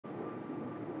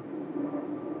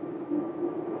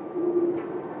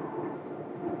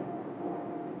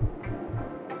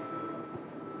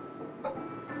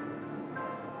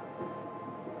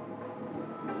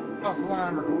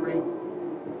offline recording.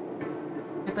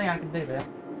 Good thing I can do that.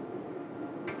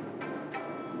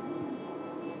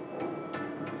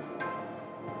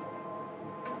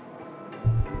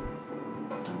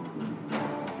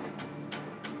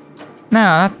 No,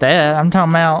 not that. I'm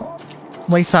talking about at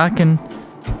least I can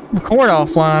record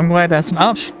offline. I'm glad that's an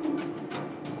option.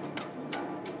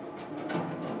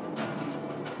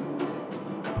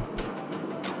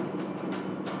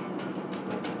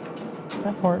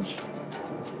 That part's...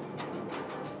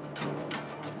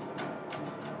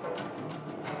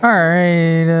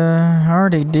 Alright, I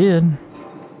already did.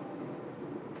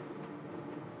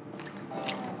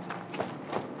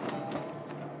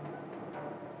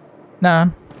 Nah.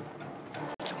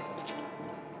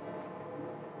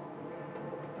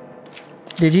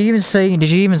 Did you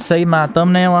even see my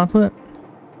thumbnail I put?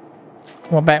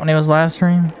 Well, back when it was live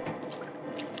stream?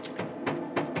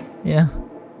 Yeah.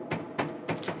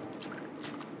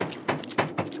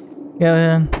 Go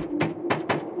ahead.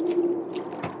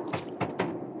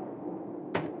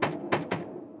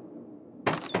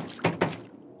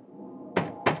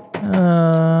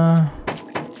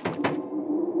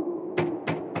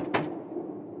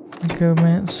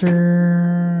 Necromancer.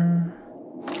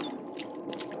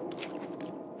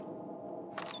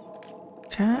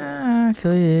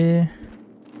 Chocolate.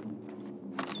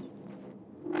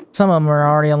 Some of them are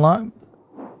already unlocked.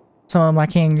 Some of them I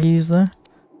can't use though.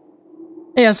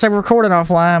 Yeah, so recording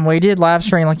offline. We did live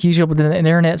stream like usual, but the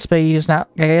internet speed is not.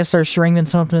 I guess they're streaming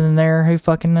something in there. Who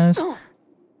fucking knows? Oh.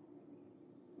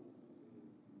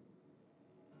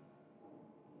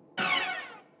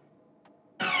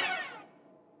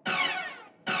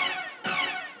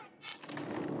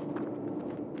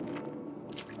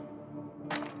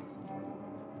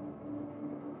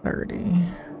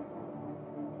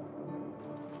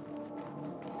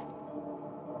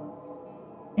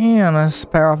 Yeah, that's a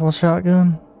powerful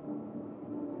shotgun.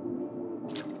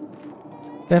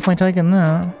 Definitely taking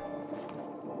that.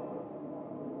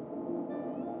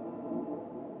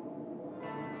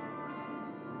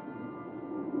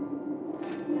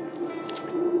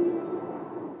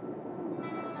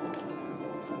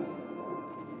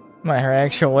 Might her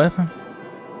actual weapon.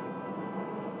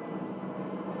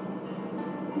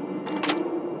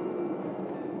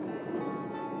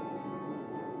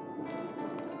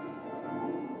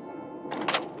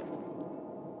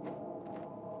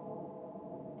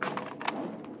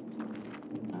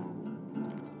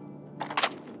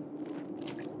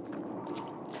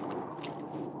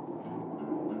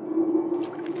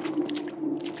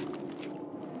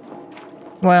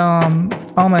 Well, I'm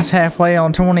almost halfway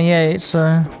on 28,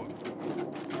 so...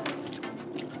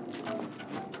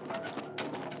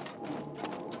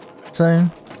 Soon.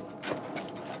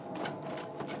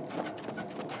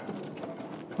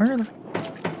 Where the...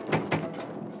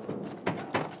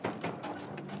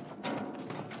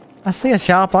 I see a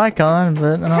shop icon,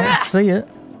 but I don't see it.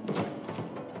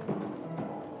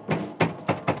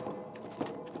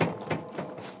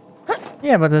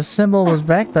 Yeah, but the symbol was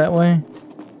back that way.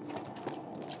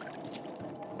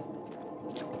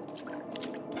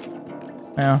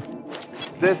 Yeah.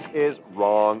 This is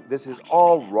wrong. This is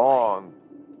all wrong.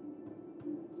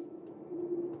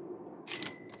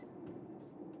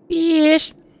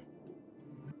 Yes.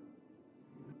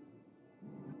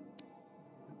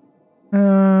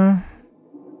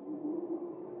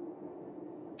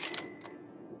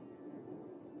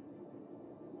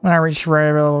 When I reach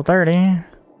level 30.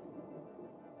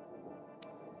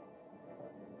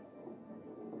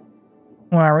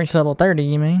 When I reach level 30,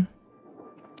 you mean?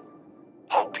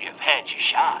 Hope you've had your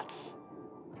shots.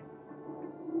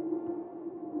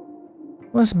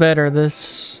 What's better,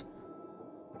 this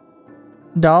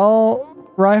doll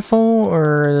rifle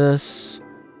or this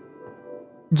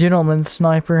gentleman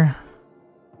sniper?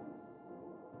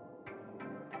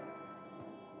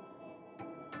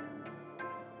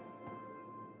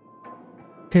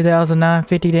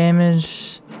 $2,950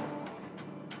 damage.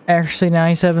 Accuracy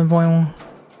 97.1.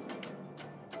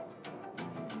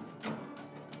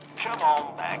 Come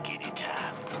on back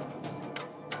anytime.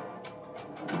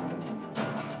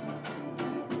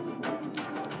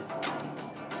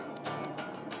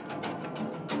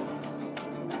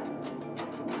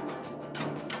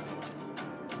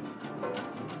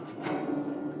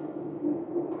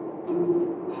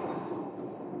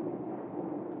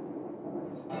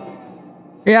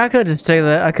 Yeah, I could do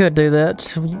that. I could do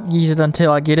that. Use it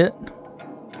until I get it.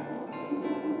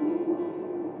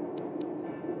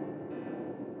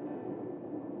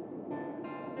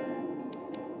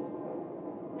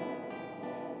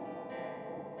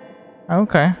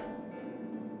 Okay.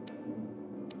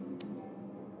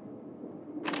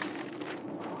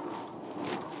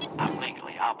 I'm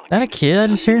That a kid I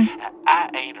just hear? I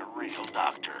ain't a real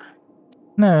doctor.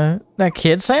 No, that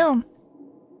kid sound.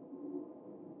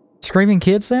 Screaming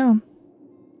kid sound.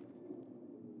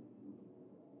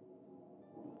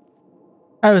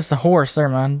 Oh, it's the horse. Never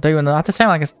mind. Doing that. That sound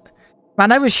like a. I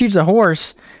know it shoots a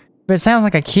horse, but it sounds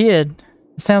like a kid.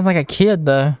 It sounds like a kid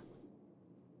though.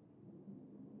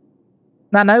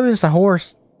 I know it's a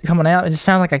horse coming out. It just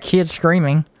sounds like a kid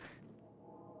screaming.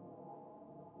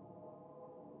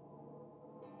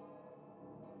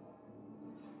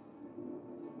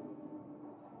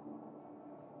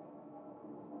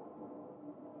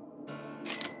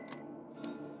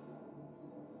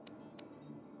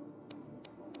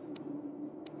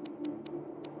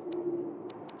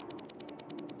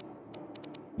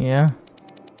 Yeah.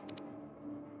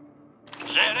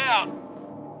 Set out.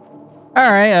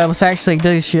 Alright, let's actually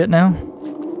do shit now.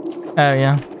 Oh,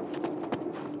 yeah.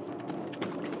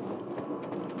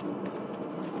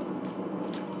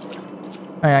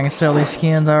 Alright, I can sell these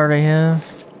skins I already have.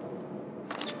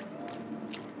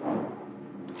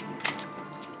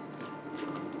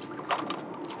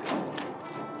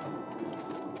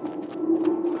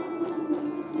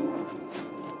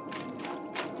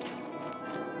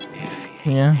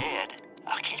 Yeah. Dead.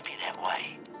 I'll keep you that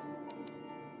way.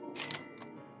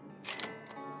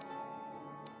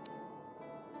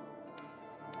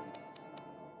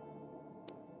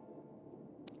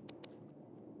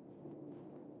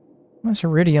 How much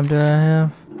iridium do I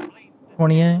have?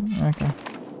 28? Okay.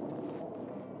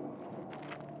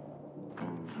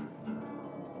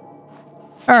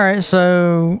 Alright,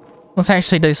 so let's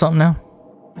actually do something now.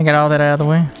 I got all that out of the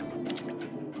way.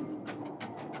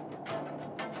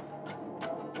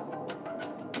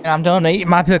 And I'm done eating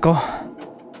my pickle.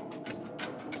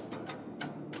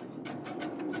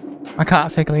 My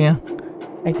cod pickle, yeah.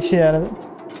 Ate the shit out of it.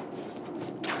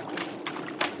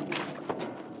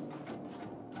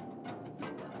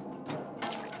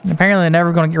 And apparently they're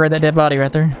never gonna get rid of that dead body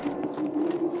right there.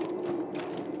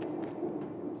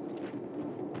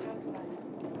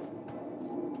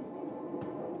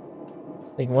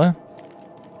 Think what?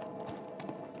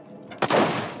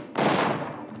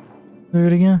 Do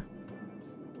it again.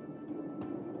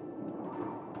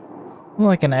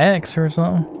 Like an X or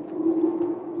something.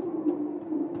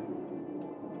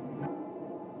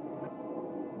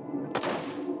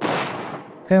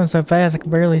 It's going so fast I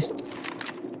can barely.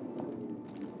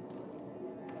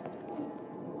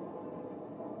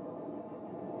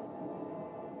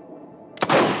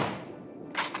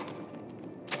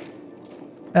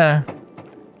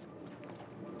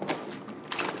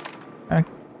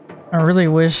 I really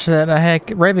wish that I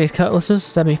had rabies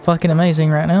cutlasses. That'd be fucking amazing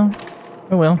right now.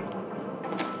 Oh well.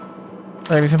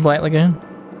 Maybe from Black Lagoon.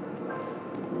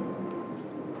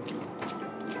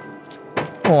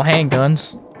 Oh,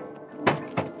 handguns.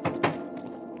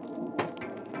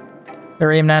 They're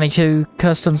M92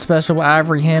 custom special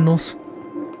ivory handles.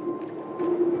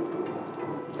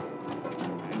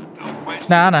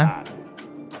 Nah, I know.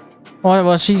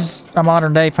 Well, she's a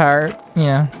modern day pirate,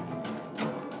 yeah.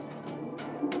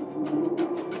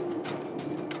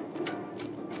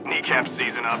 Kneecap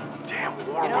season up. Damn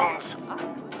war wounds.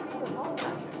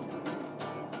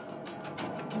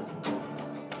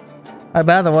 Oh,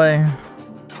 by the way,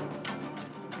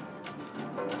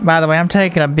 I'm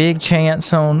taking a big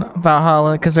chance on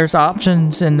Valhalla because there's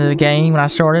options in the game. When I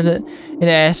started it, it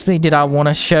asked me, did I want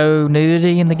to show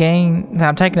nudity in the game? And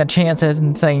I'm taking a chance as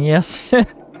in saying yes.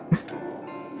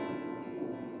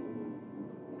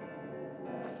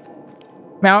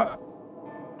 Now,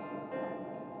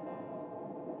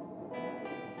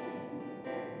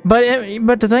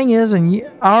 but the thing is, and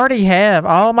I already have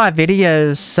all my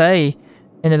videos say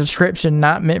in the description,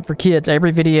 not meant for kids.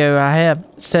 Every video I have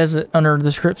says it under the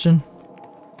description.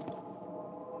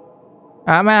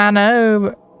 I mean, I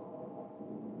know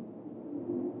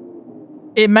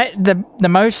it may the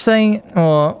most thing.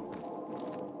 Well,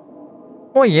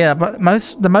 yeah, but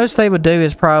the most they would do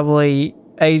is probably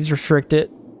age restrict it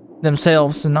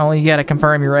themselves, and only you got to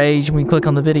confirm your age when you click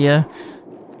on the video.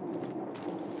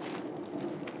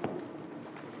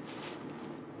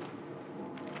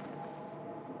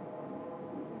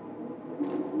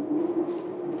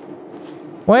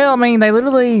 Well, I mean, they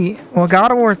literally... Well,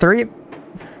 God of War 3...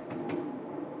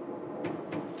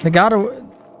 The God of...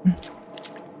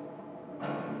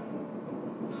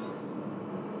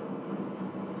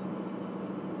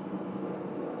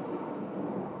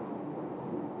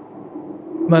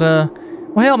 But,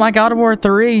 well, my God of War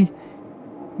 3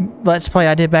 Let's Play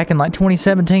I did back in like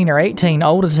 2017 or 18,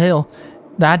 old as hell.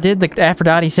 I did the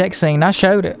Aphrodite sex scene. I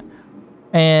showed it.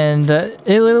 And it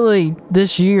literally,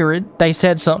 this year, they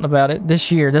said something about it.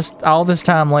 This year, all this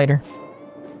time later.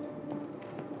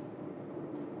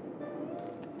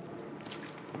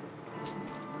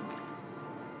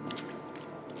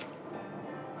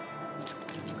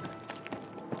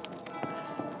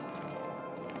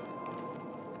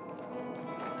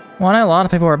 Well, I know a lot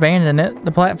of people are abandoning it,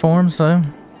 the platform, so.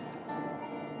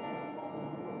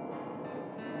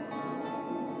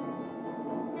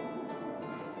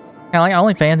 Kinda like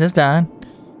OnlyFans, it's dying.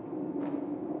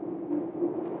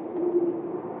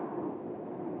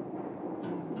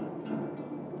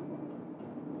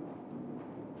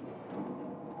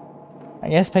 I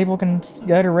guess people can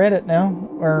go to Reddit now,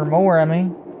 or more, I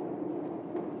mean.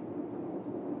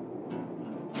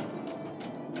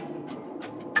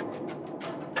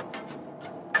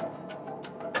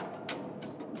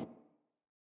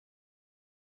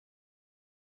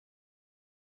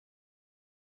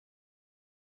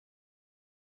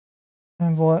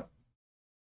 And what?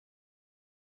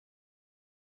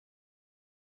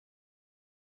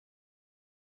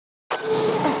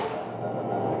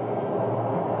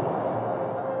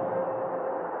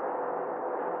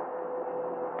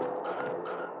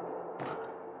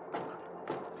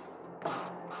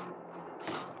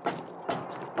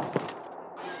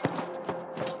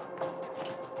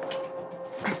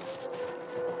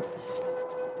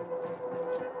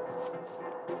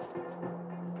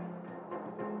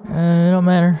 It don't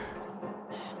matter.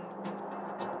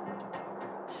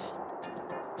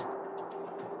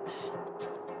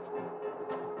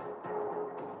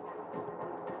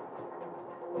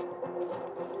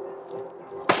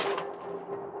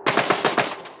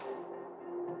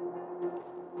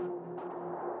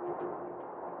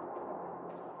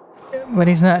 But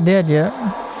he's not dead yet.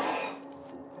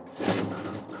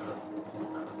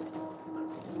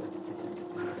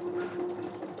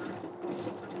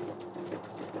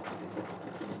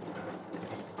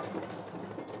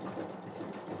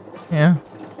 Yeah.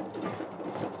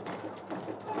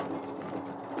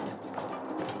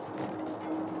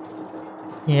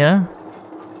 Yeah.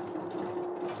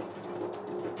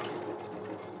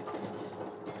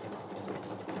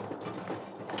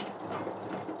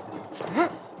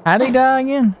 How'd he die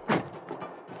again?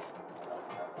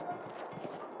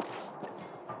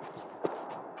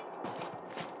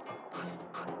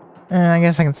 I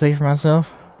guess I can see for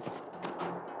myself.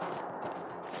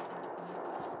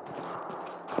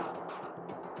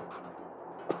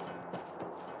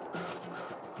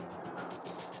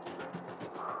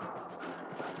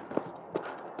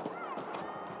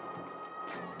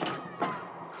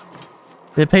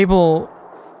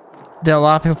 Did a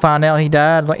lot of people find out he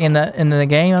died like in the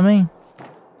game, I mean?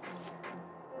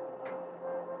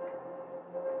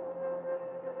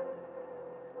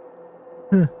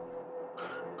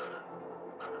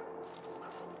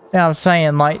 Yeah, I'm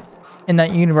saying, like, in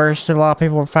that universe, a lot of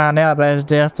people find out about his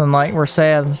death and, like, were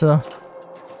sad and stuff.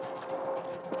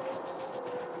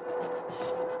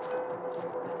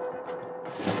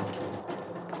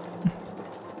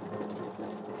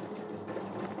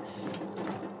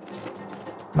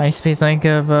 Makes me think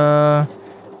of,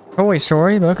 Toy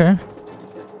Story, but okay.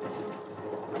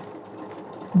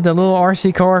 The little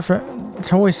RC car for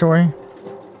Toy Story.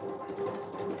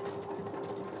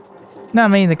 No, I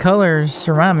mean, the colors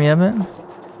remind me of it.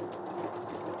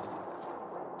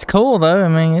 It's cool, though. I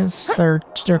mean,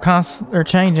 they're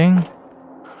changing.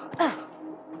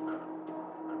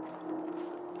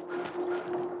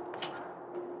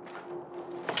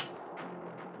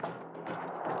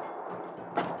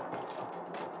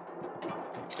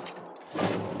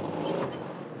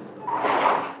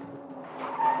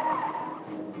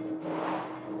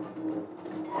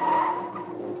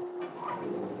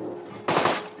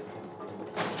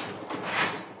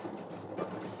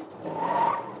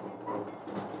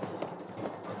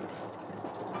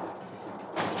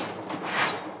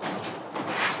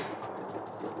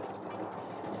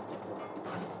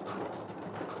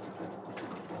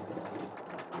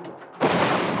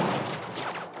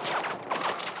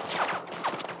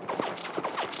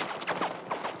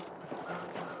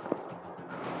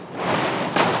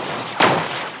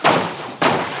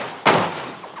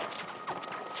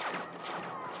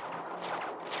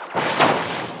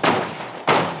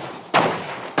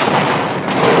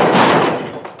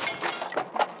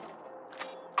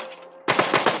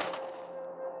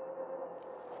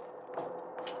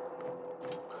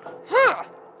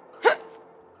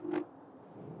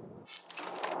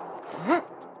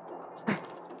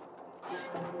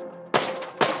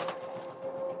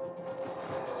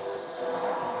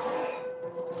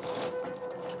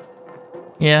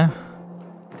 Yeah.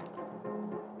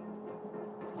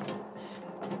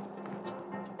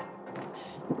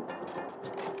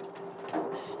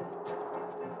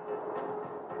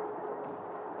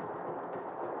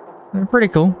 They're pretty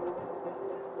cool.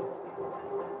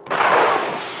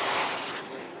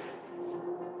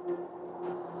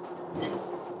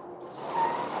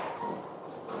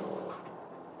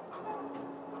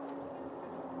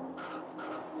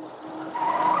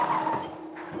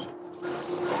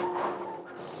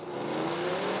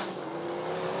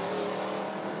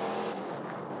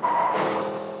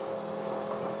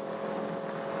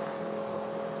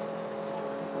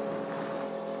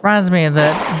 Reminds me of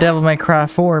that Devil May Cry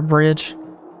 4 bridge.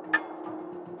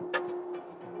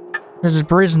 There's this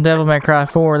bridge in Devil May Cry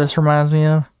 4 this reminds me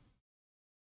of.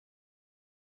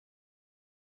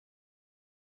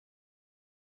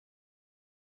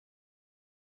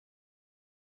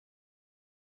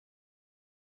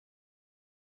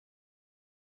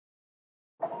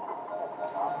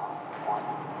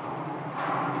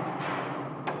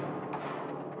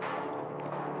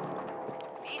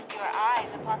 Feast your eyes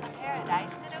upon the paradise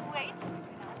that awaits.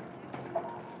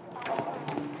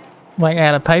 Like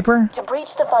add a paper? To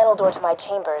breach the final door to my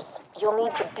chambers, you'll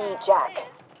need to be Jack.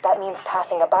 That means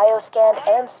passing a bioscan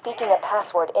and speaking a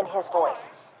password in his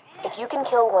voice. If you can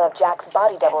kill one of Jack's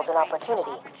body doubles in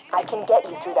Opportunity, I can get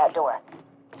you through that door.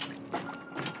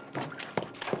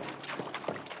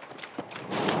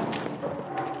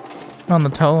 On the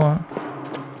toe.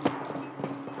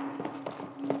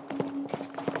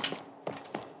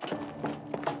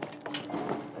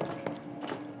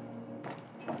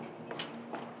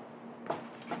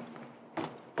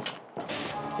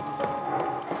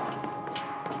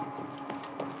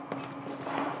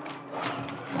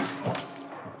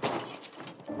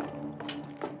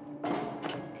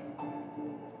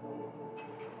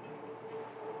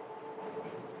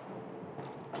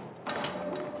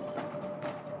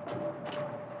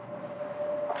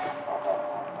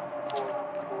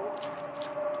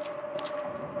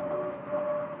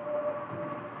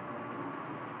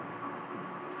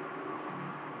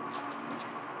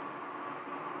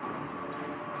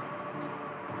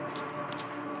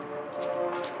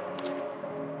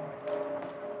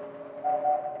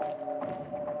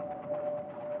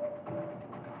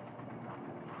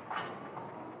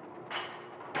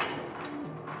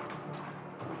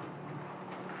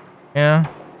 Yeah.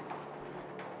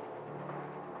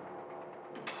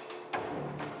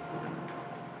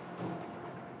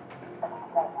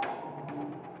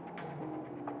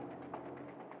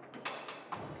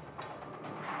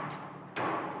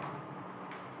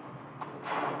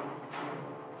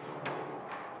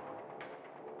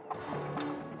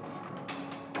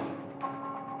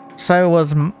 So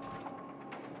was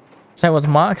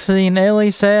Moxie and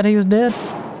Ellie sad he was dead?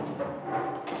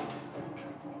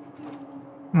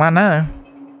 I know.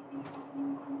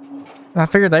 I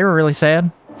figured they were really sad.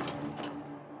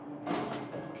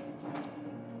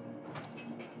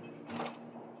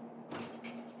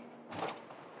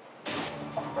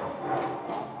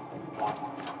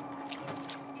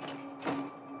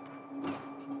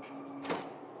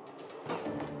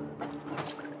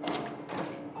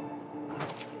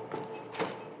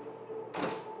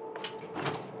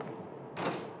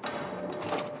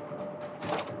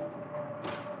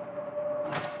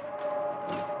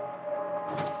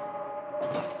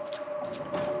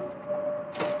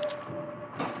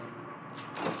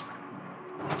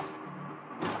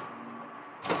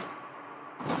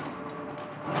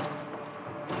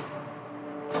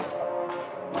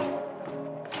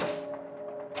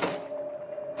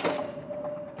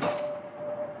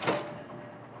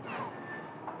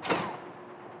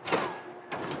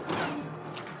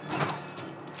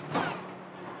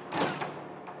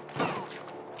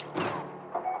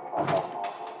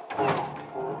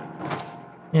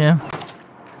 Yeah.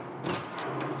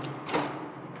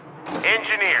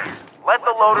 Engineers, let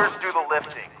the loaders do the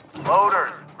lifting.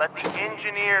 Loaders, let the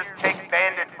engineers take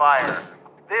bandit fire.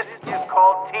 This is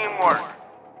called teamwork.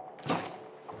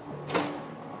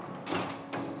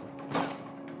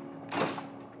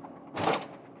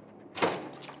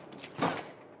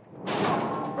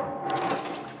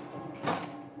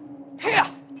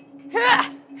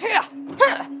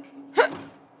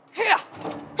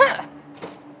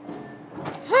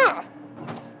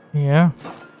 Yeah.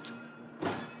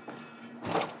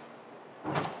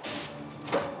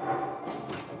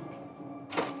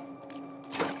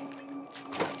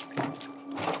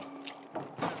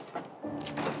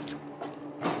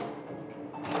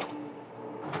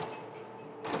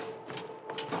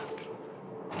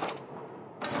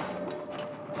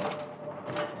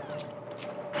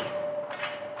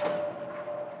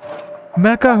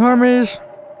 Mecha Hermes.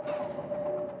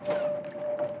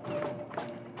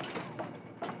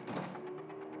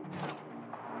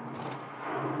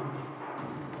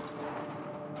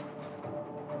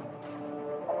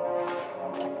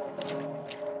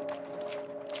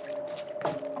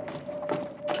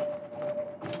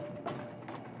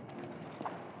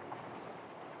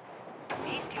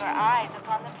 Feast your eyes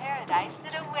upon the paradise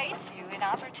that awaits you in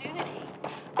Opportunity.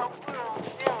 A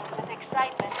world filled with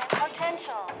excitement and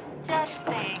potential. Just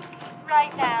think, right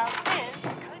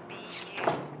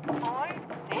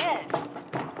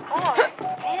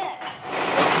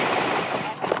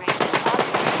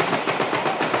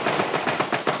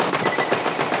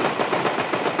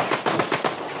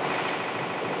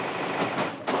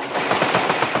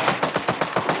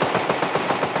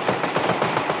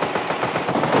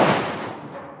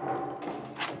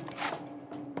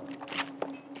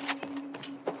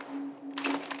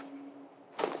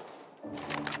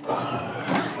On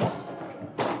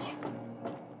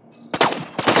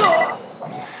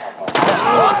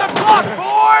the clock,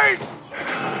 boys!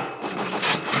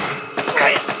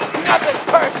 Nothing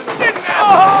personal. Didn't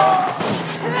happen.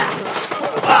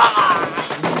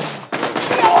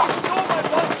 Stole my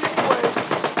lunch anyway.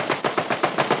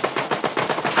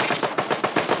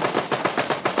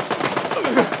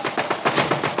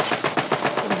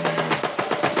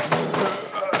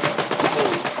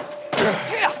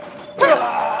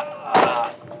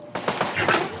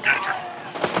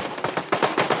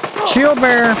 Shield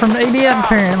bearer from ADF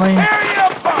apparently.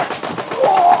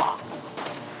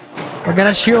 We got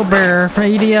a shield bearer from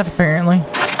ADF apparently.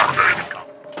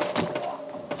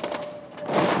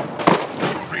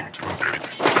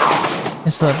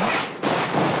 It's the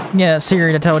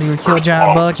Siri that told you to kill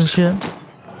giant bugs and shit.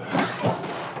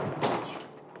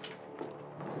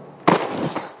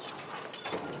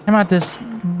 How about this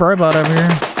robot over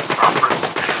here?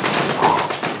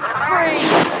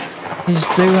 He's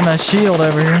doing a shield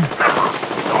over here.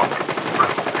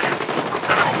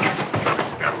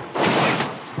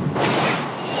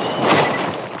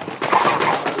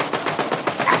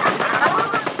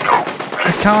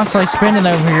 He's constantly spinning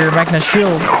over here, making a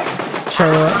shield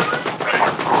show up.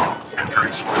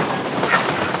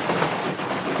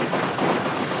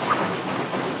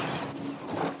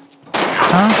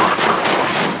 Huh?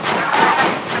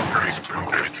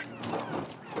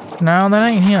 No, that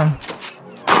ain't him.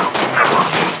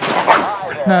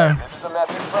 No.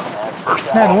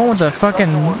 No, the one with the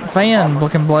fucking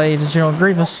fan-looking blades is General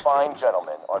Grievous. Fine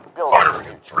gentlemen are building the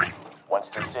future. Once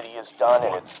the city is done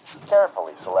and its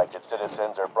carefully selected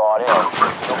citizens are brought in, they'll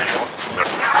be able to see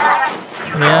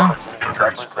Yeah. it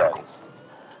represents.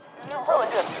 From a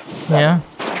distance. Yeah.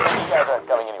 You guys aren't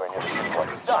coming anywhere near the city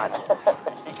once it's done. You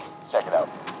can check it out.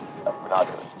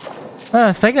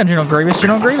 Binoculars. Speaking of General Grievous,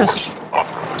 General Grievous.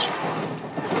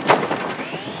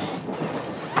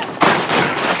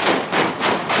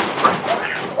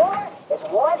 Is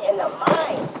one in the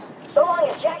mind. So long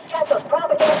as Jack's got those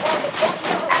propaganda-tastic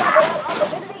statues of himself without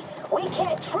opportunity, we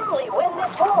can't truly win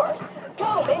this war.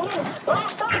 Go, minion!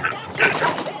 Blast those statues to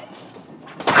bits!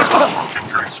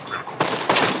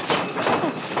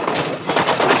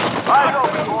 Eyes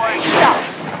open, boys.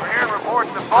 We're hearing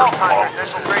reports of vault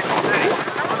hunters infiltrate the city.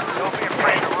 Don't be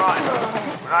afraid to run.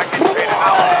 We're not getting paid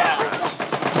enough.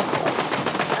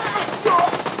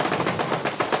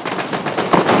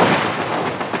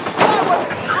 I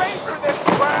wasn't trained for this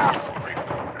crap.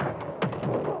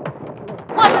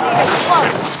 Wasn't even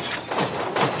close.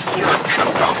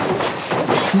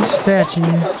 Two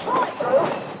statues.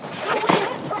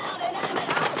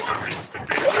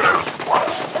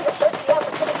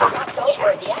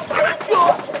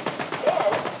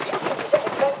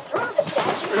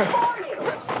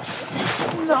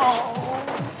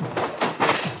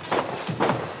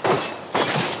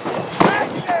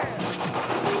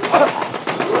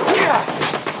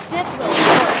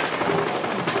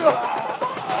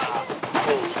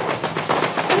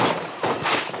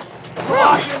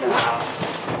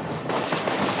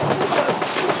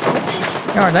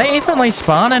 Are they infinitely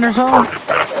spawning or something?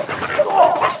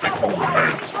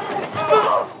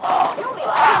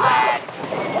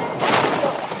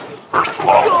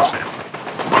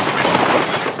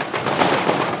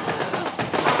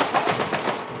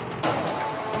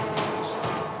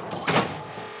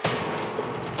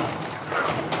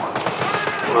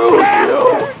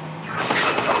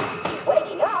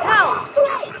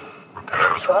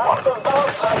 Trust the vault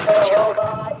hunter,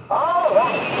 robot. All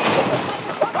right.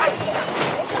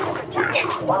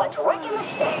 While it's wrecking the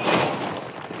statues.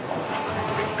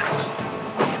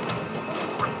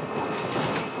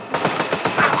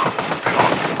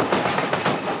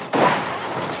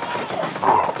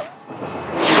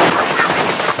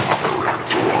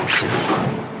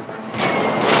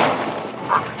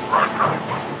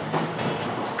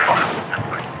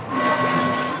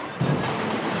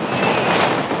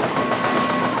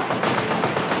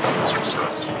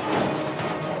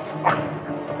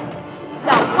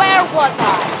 Now where was I?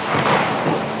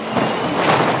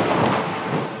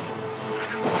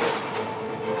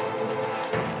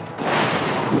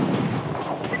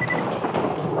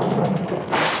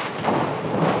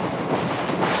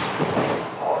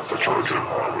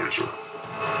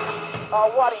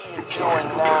 What are you doing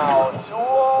now,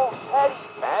 Tool? Petty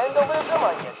vandalism?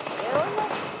 Are you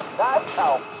serious? That's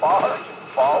how far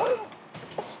you've fallen?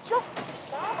 It's just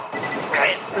sad.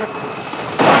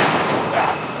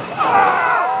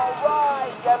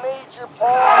 Alright, you made your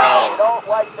point. You don't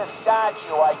like the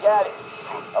statue, I get it.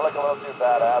 I look a little too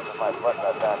badass with my foot in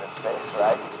that bandit's face,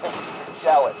 right? You're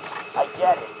jealous. I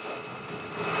get it.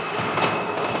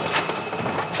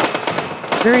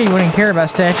 Sure, he wouldn't care about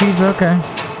statues, but okay.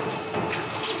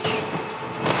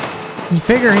 You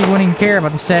figure he wouldn't even care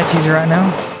about the statues right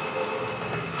now.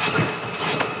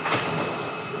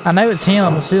 I know it's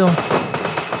him, but still.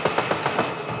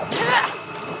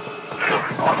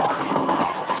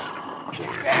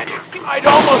 I'd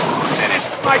almost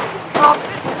finished my cup.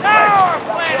 Now I'm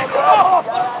playing it. Got out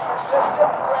of your system?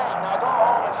 Great. Now go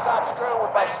home and stop screwing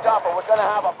with my stuff or we're gonna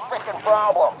have a freaking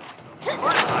problem.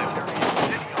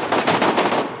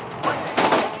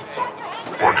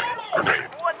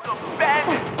 What the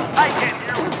bandit? I can't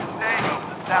hear what you're saying over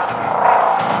the sound of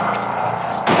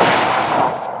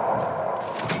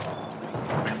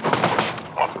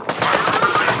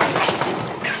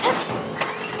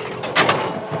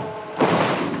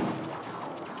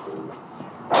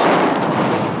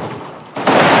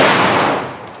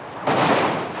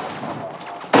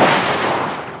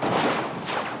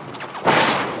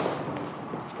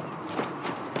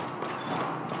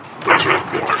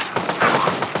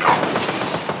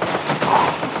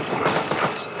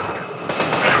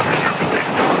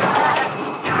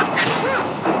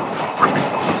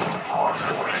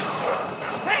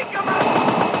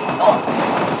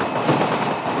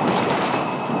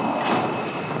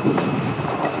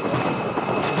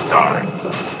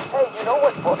Hey, you know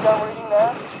what book I'm reading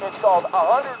there? It's called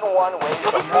 101 Ways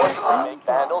to Forcibly Make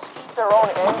Vandals Eat Their Own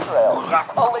Entrails.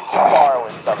 I'll let you borrow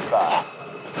it sometime.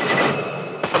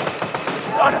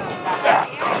 Son of a...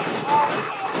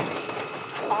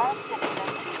 All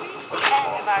citizens who reach the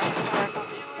end of our historical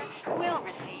tour will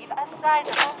receive a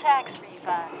sizable tax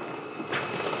refund.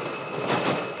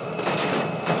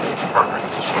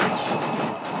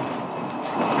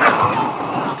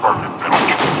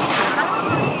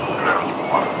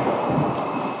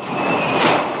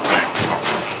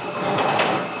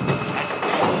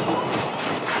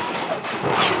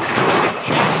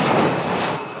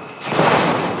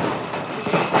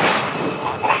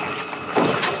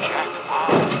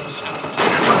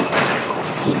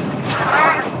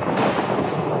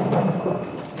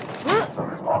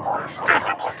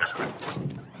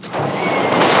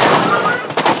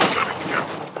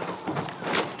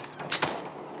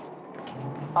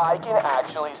 I can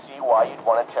actually see why you'd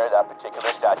want to tear that particular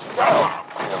statue down.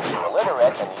 Clearly you're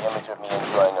illiterate, and the image of me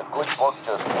enjoying a good book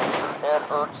just makes your head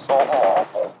hurt so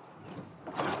awful.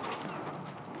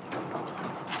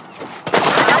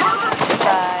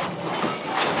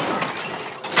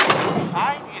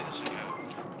 5 years ago,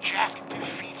 Jack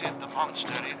defeated the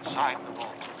monster inside the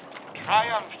vault,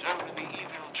 triumphed over the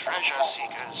evil treasure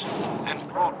seekers, and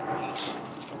brought peace.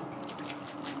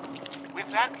 With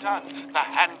that done, the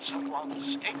handsome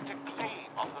ones staked a claim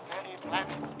on the very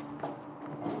planet.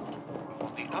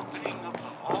 The opening of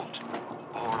the vault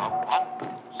bore a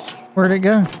wonders Where'd it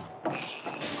go? we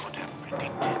could have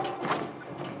predicted.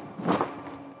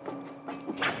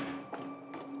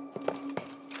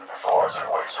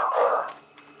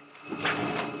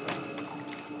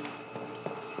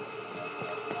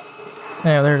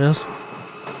 Yeah, there it is.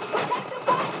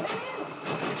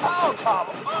 Oh, come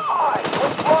on!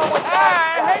 What's wrong with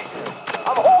that statue?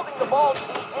 I'm holding the ball key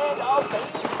and a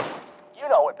baby. You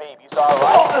know what babies are,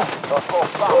 right? Those little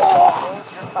soft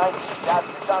things your kind eats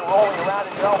after you're done rolling around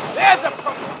in your own... There's a...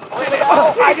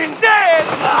 I didn't say it!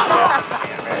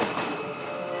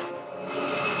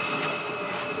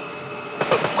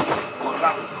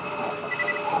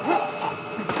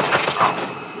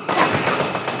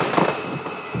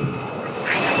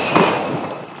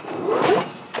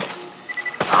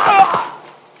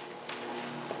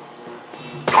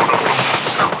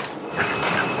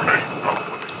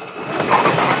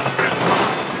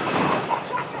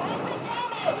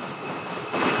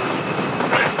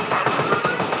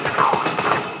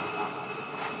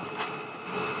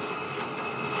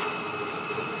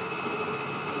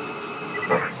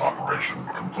 Operation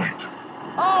complete.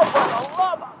 Oh, for the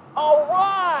love of... All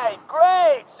right,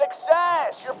 great,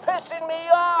 success. You're pissing me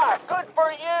off. Good for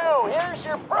you. Here's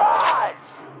your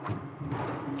prize.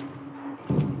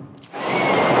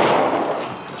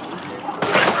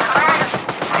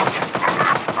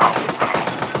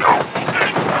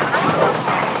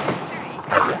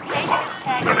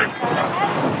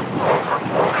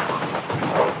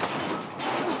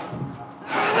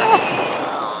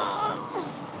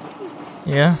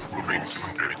 Yeah. Moving to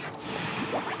engage.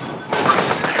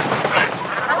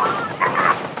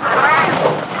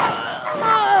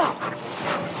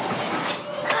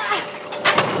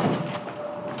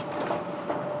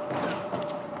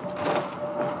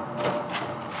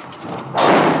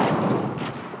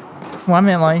 Well, I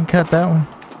meant like cut that one.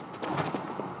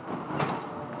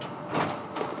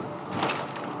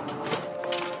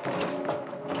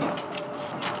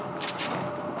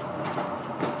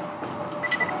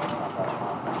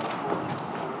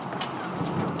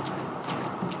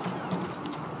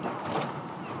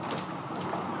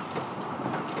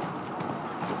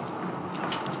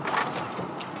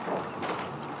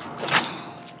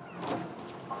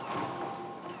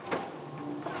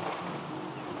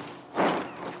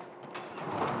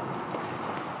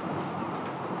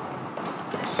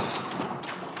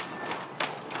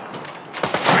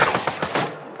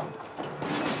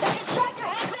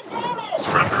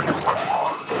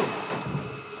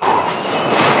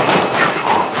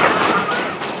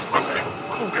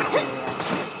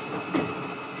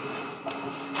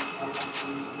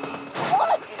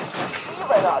 Is this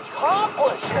even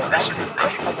accomplishing? Are you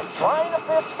trying to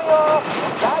piss me off?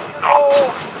 Is that your goal?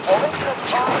 Well, mission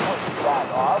accomplished, Jack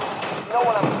off. You know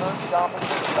when I'm third stomping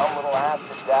your dumb little ass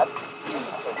to death? You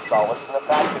can take solace in the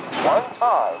fact that one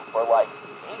time, for like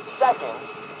 8 seconds,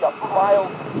 you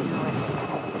mildly irritated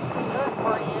me. Good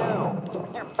for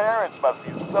you. Your parents must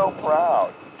be so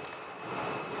proud.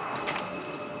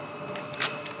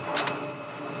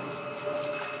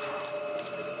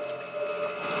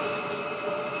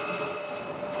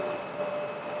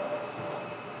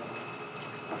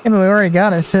 Yeah, but we already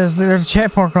got it. It says there's a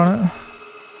chat park on it.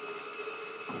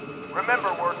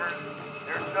 Remember, workers,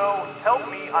 there's no help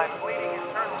me, I'm bleeding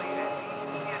internally, and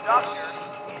see a doctor.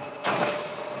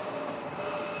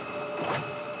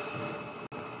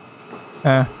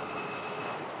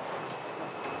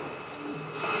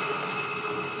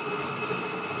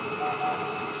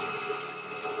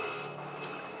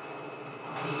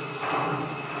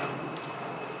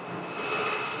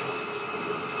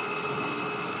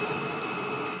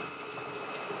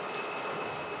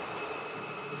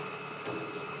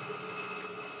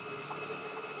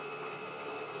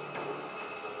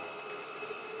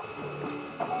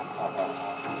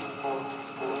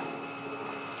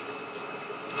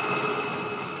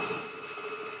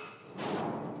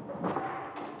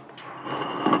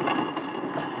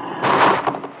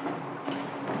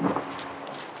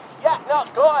 No,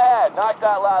 go ahead. Knock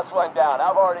that last one down.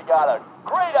 I've already got a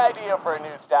great idea for a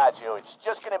new statue. It's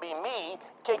just gonna be me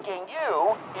kicking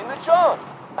you in the junk.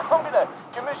 I'm gonna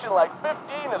commission like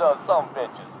 15 of those some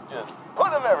bitches and just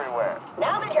put them everywhere.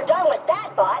 Now that you're done with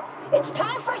that bot, it's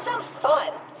time for some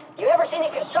fun. You ever seen a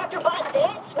constructor bot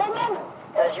dance, Minion?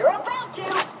 Because you're about to.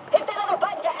 Hit that other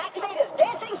button to activate his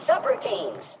dancing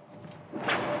subroutines.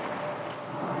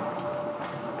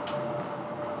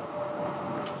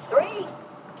 3,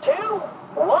 2,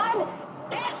 1,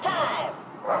 dance time!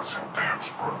 That's your dance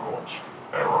protocols.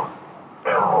 Error.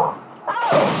 Error.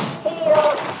 Oh,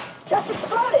 he, just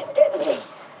exploded, didn't he?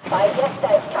 I guess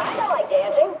that's kinda like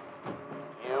dancing.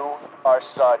 You are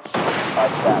such a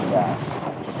jackass.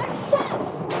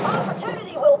 Success!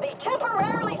 Opportunity will be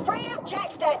temporarily free of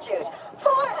Jack statues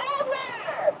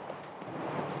forever!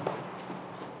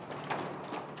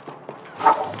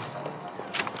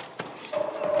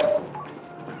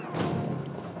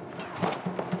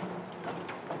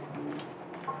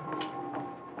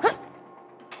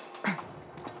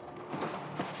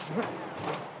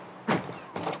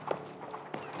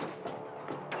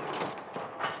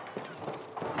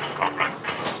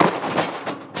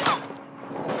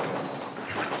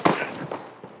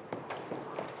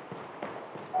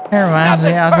 That reminds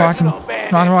me, I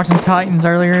was watching Titans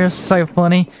earlier. It was so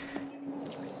funny.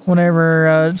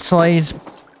 Whenever Slade's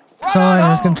son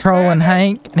was controlling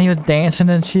Hank and he was dancing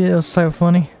and shit, it was so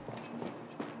funny.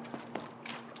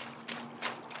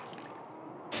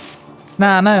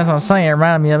 Nah, I know that's what I'm saying. It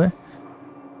reminded me of it.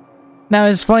 Now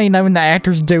it's funny knowing the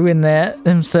actor's doing that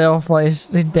himself, like he's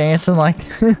dancing like.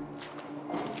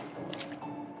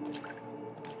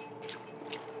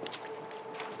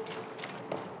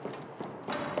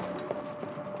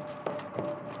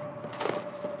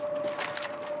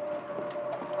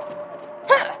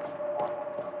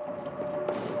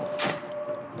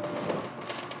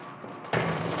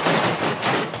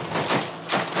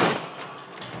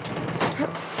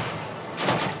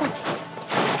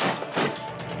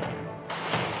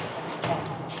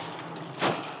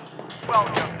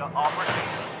 Welcome to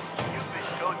Operations. You've been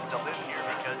chosen to live here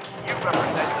because you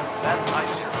represent the best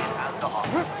Iberian has to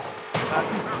offer.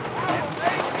 And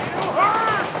thank you,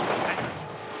 Hurt!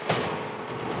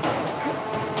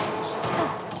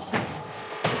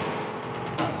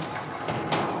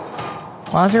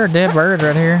 Why is there a dead bird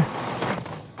right here?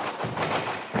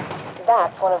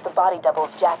 That's one of the body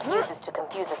doubles Jack uses to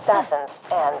confuse assassins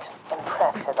and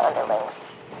impress his underlings.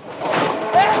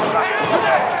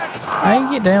 How do you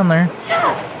get down there?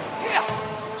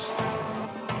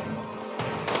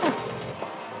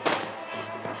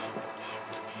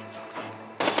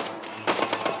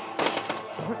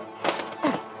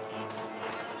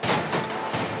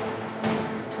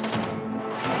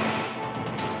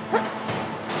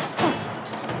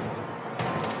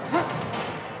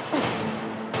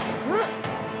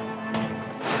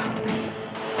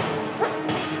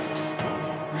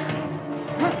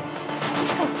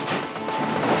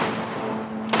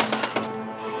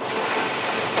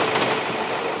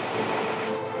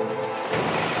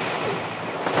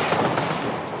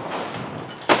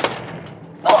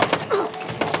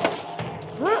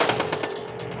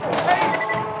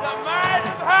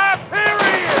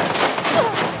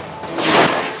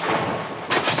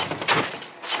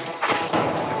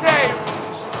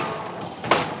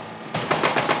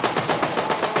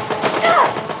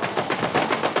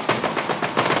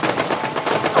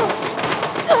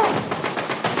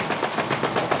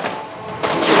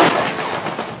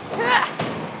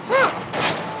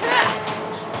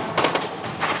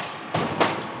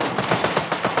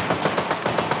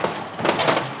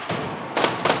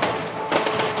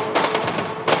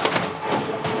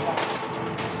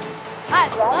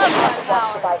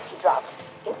 device he dropped.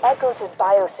 It echoes his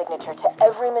biosignature to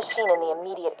every machine in the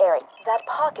immediate area. That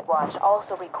pocket watch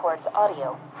also records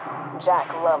audio.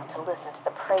 Jack loved to listen to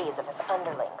the praise of his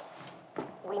underlings.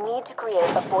 We need to create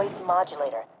a voice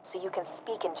modulator so you can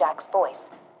speak in Jack's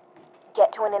voice.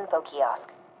 Get to an info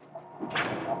kiosk.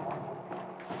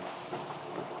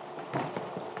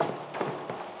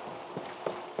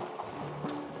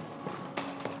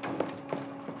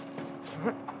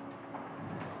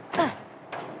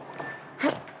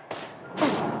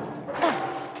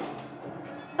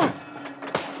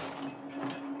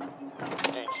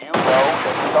 Did you know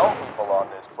that some people on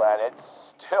this planet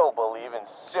still believe in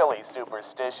silly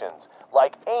superstitions,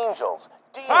 like angels,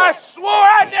 demons? I swore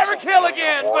I'd never ancient kill alien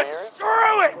again, but warriors?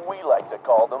 screw it! We like to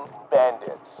call them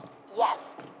bandits.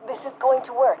 Yes, this is going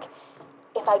to work.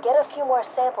 If I get a few more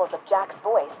samples of Jack's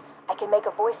voice, I can make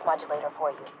a voice modulator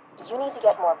for you. You need to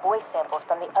get more voice samples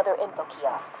from the other info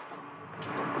kiosks.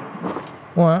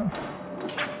 What?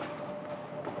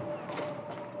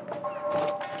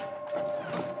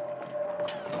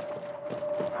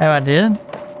 Oh, I did?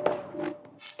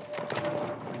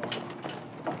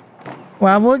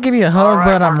 Well, I would give you a hug, Alright,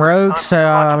 but I'm workers, rogue, time so for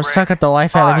lunch I would break. suck at the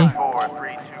life out of you. 5, 4,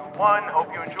 3, 2, 1.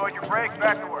 Hope you enjoyed your break.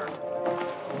 Back to work.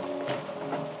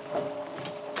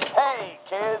 Hey,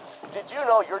 kids, did you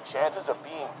know your chances of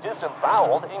being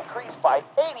disemboweled increase by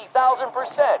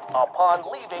 80,000% upon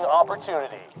leaving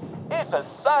opportunity? It's a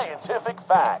scientific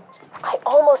fact. I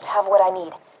almost have what I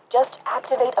need. Just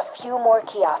activate a few more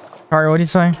kiosks. Sorry, what did you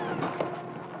say?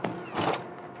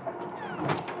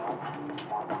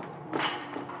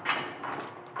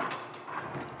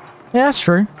 Yeah, that's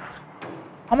true.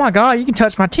 Oh my god, you can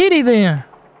touch my titty then.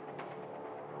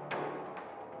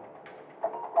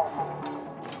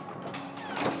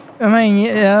 I mean,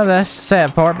 yeah, that's the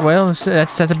sad part. Well,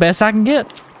 that's the best I can get.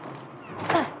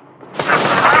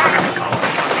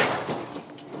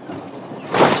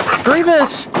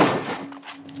 Grievous!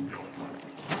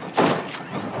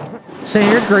 See,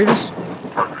 here's Grievous.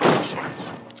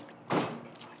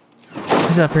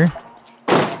 He's up here.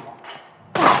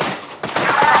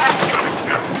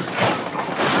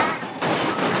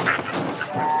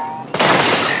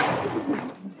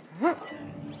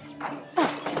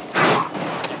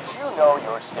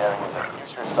 Staring at the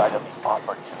future side of the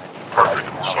opportunity right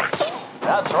now.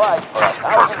 That's right, for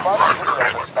 $1,000 you'll be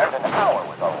able to spend an hour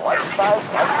with a life-size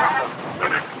likeness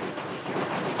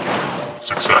of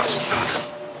Success.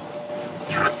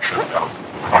 Unit checked out.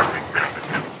 Firing bandit.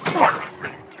 Firing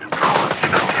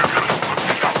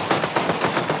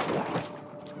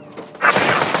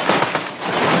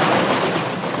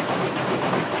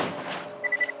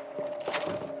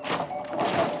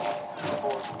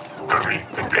Enemy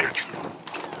engaged.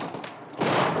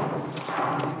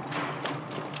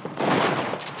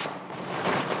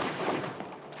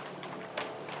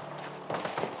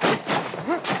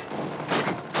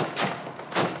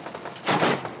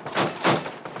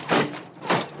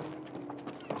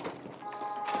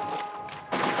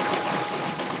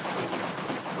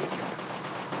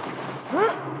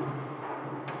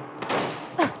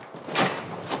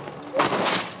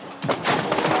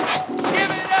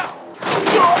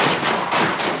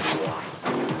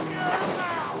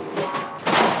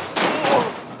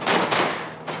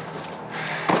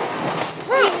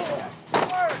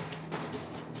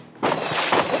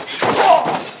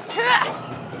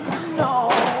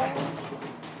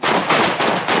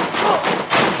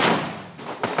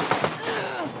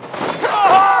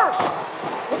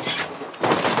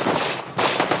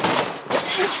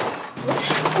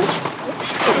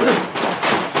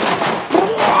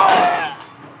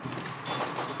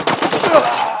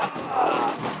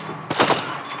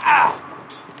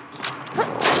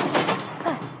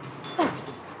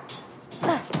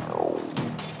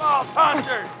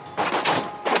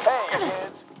 Hey,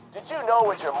 kids, did you know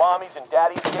what your mommies and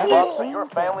daddies gave up so your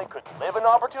family could live in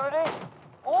opportunity?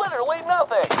 Literally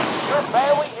nothing. Your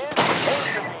family is paid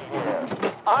to be here.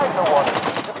 I'm the one who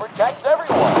feeds and protects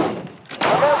everyone.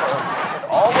 Remember, we should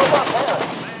all love our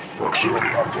parents.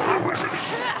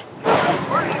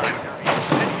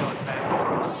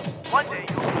 One day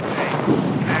you'll say,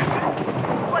 bandit.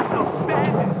 What's a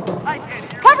bandit? I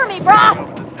can't hear Cover me, brah!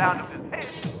 over the sound of his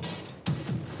hit.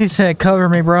 He said, cover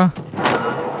me, bro.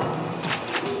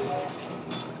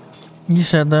 You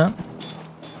said that.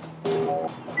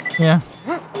 Yeah.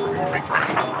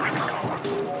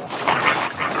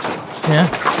 Yeah.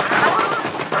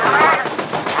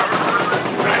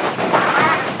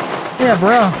 Yeah,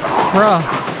 bro. Bro.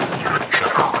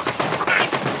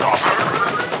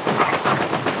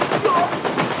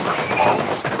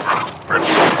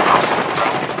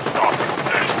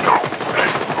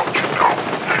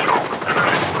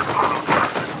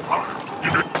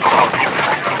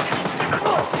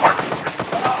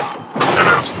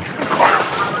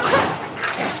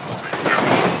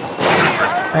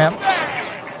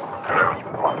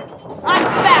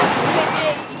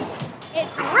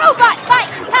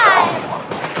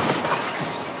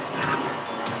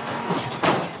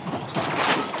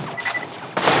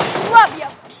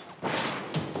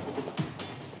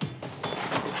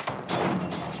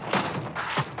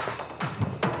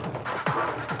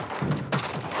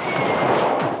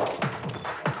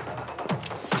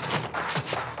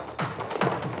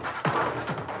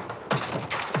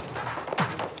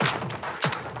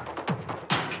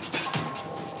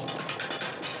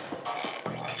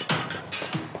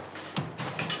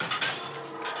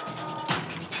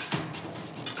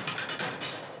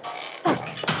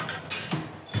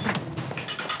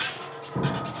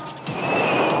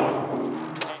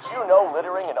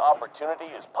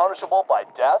 opportunity is punishable by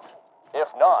death? If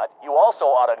not, you also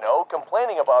ought to know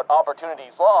complaining about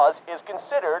opportunity's laws is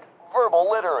considered verbal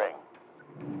littering.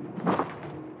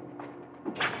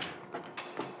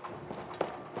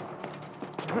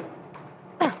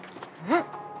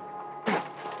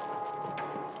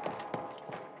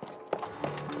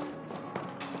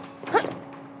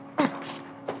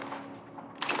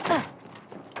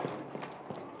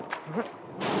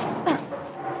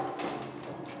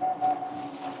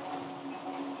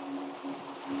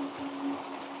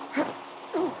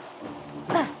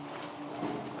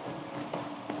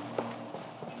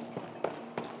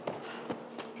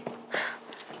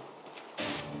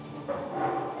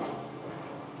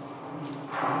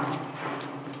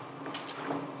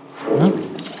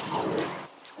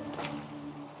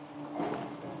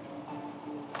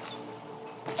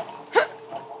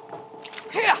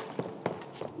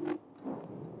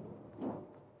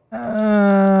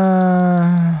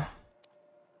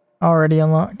 Already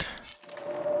unlocked.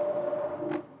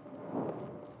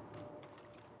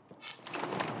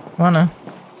 Wanna?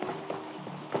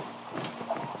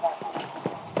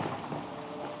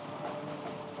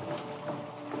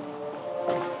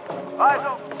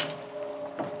 Faisal,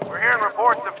 we're hearing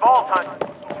reports of vault hunters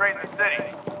infiltrating the city.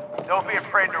 Don't be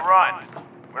afraid to run.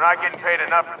 We're not getting paid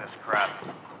enough for this crap.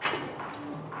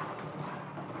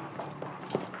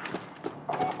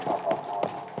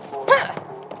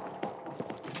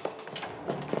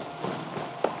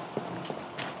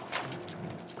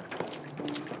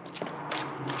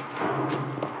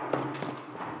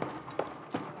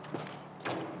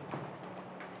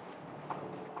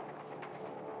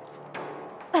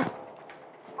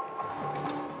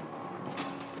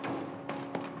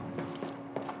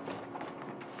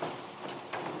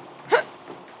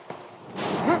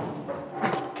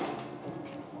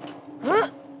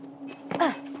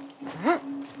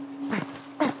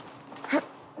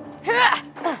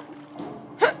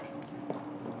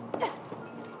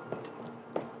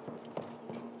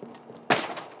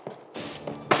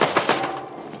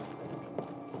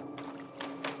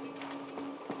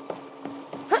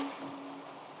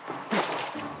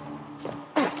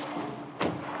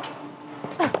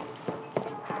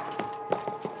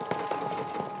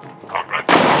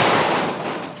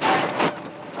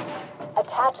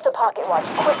 Attach the pocket watch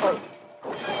quickly.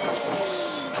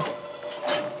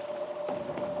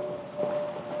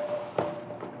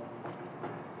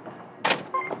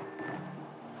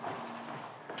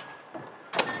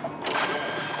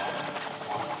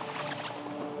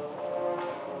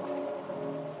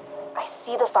 I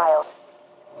see the files.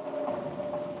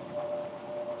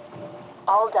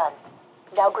 All done.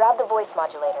 Now grab the voice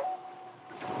modulator.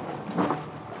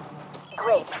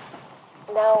 Great.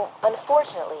 Now,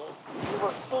 unfortunately, you will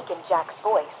speak in Jack's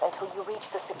voice until you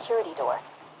reach the security door.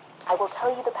 I will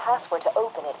tell you the password to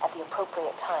open it at the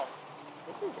appropriate time.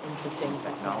 This is interesting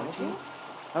technology.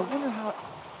 I wonder how...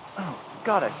 Oh,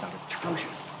 God, I sound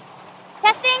atrocious.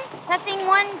 Testing? Testing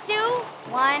 1, 2.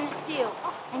 1, 2.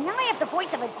 Oh, and now I have the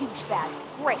voice of a douchebag.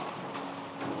 Great.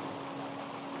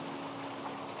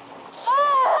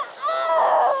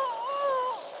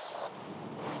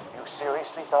 You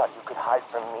seriously thought you could hide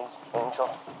from me, Angel?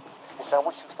 Is that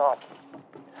what you thought?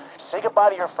 Say goodbye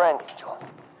to your friend, Angel.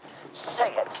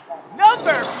 Say it.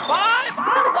 Number 5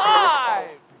 alive!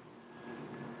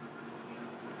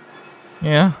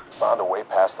 Yeah. Found a way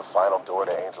past the final door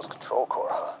to Angel's control core,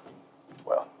 huh?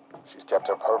 Well, she's kept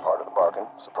up her part of the bargain,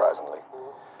 surprisingly.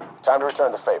 Time to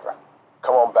return the favor.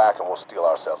 Come on back and we'll steal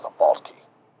ourselves a vault key.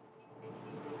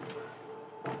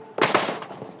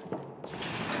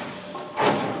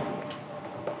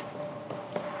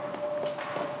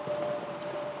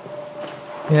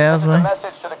 Yeah, This that's is a me.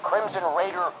 message to the Crimson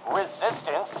Raider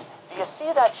resistance. Do you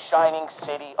see that shining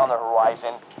city on the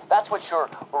horizon? That's what you're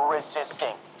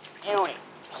resisting. Beauty,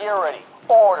 purity,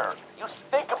 order. You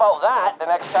think about that the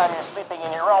next time you're sleeping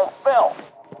in your own filth.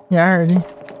 Yeah, I heard you.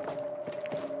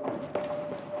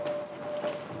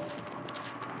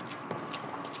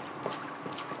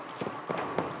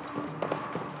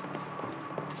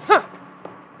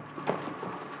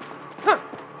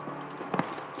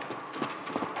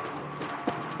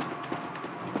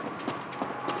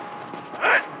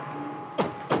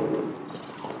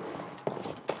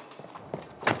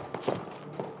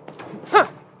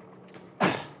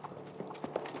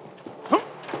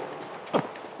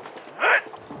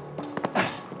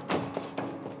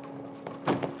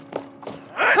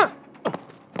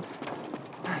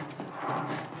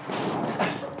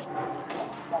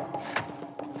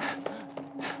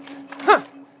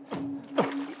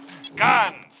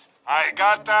 Guns! I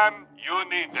got them, you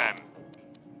need them.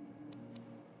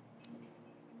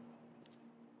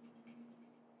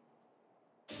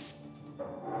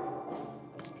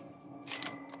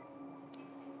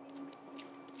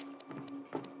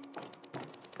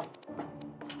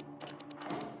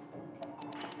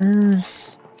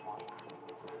 Where's...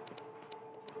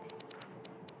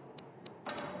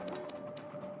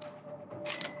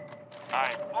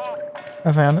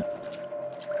 I found it.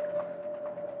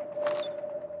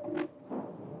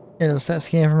 Is that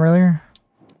scan from earlier?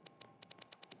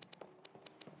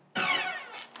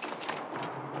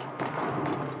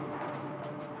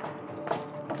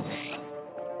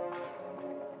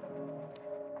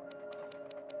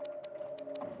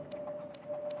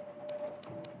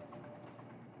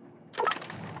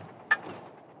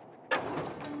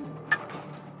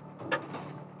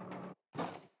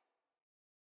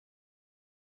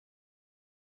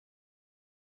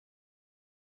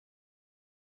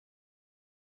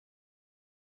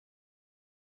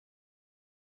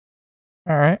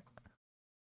 Alright.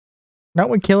 Don't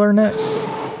we kill her next?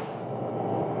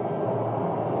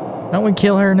 Don't we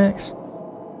kill her next?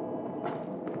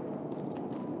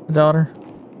 The daughter.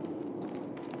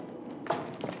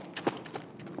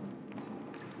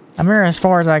 I remember as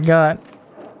far as I got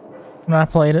when I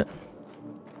played it.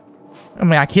 I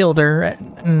mean, I killed her,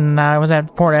 and I was at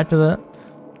the part after that.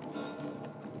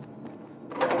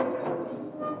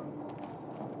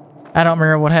 I don't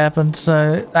remember what happened,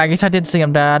 so I guess I did see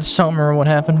him die. I just don't remember what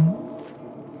happened.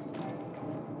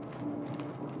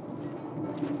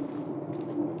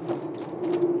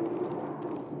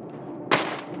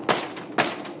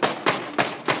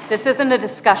 This isn't a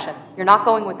discussion. You're not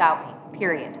going without me,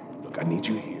 period. Look, I need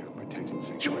you here protecting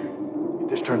Sanctuary. If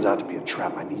this turns out to be a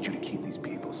trap, I need you to keep these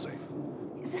people safe.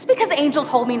 Is this because Angel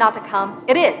told me not to come?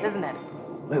 It is, isn't it?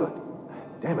 Lilith,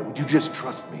 damn it, would you just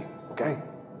trust me, okay?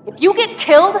 If you get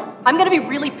killed, I'm gonna be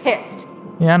really pissed.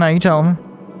 Yeah, I know, you tell him.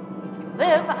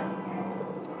 Liv.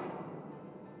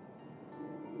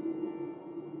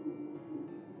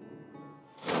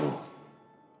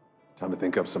 Time to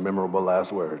think up some memorable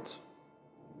last words.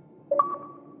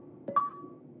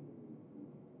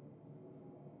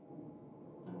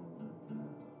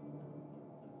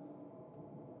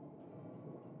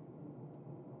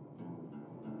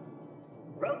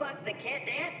 Robots that can't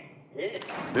dance?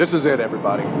 This is it,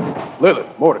 everybody.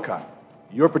 Lilith, Mordecai,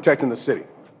 you're protecting the city.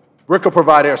 Brick will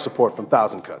provide air support from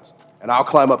Thousand Cuts, and I'll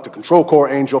climb up to Control Core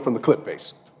Angel from the cliff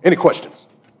face. Any questions?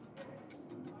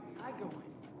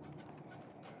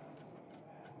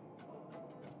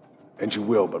 And you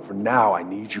will, but for now, I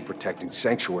need you protecting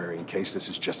Sanctuary in case this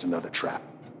is just another trap.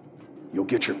 You'll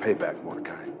get your payback,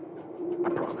 Mordecai. I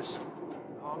promise.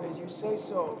 As long as you say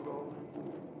so, bro.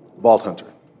 Vault Hunter,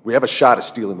 we have a shot at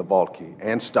stealing the vault key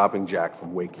and stopping Jack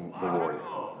from waking the warrior.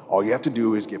 All you have to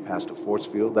do is get past a force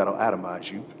field that'll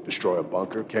atomize you, destroy a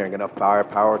bunker carrying enough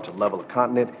firepower to level a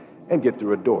continent, and get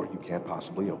through a door you can't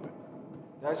possibly open.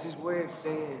 That's his way of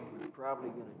saying we're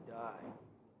probably gonna die.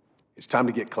 It's time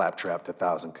to get Claptrap to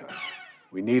Thousand Cuts.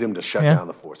 We need him to shut down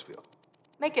the force field.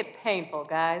 Make it painful,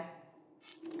 guys.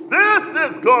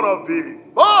 This is gonna be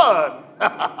fun!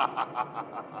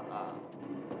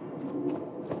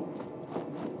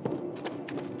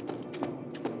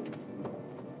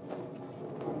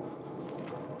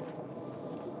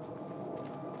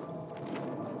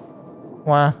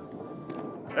 Why?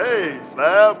 Hey,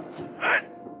 Slab.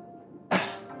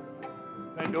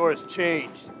 Pandora's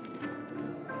changed.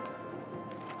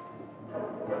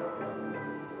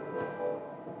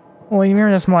 Well, you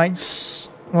remember this mic's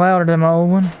louder than my old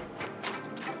one?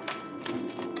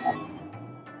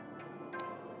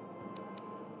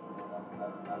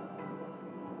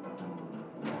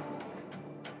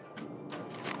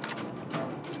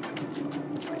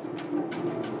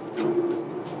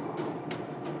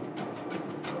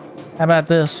 How about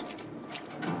this?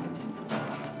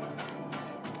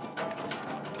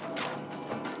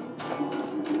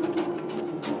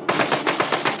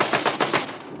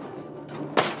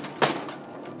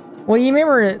 Well, you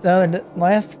remember it though, the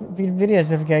last few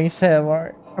videos ago, you said,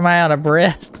 am I out of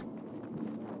breath?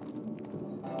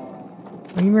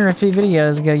 Well, you remember a few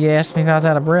videos ago, you asked me if I was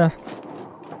out of breath.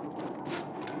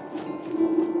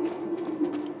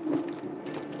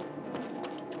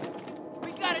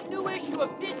 We got a new issue of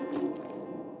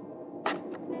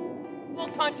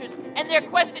Vault Hunters and their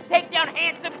quest to take down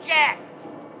Handsome Jack.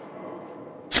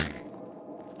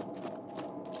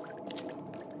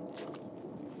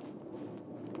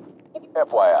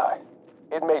 FYI,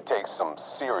 it may take some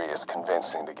serious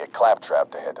convincing to get Claptrap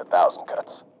to head to Thousand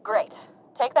Cuts. Great.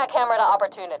 Take that camera to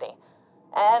Opportunity.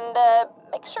 And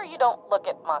make sure you don't look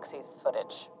at Moxie's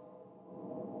footage.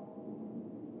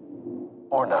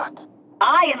 Or not.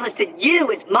 I enlisted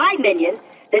you as my minion,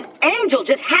 then Angel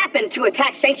just happened to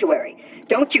attack Sanctuary.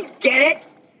 Don't you get it?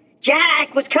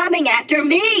 Jack was coming after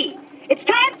me. It's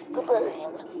time. The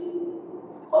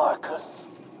Bane. Marcus.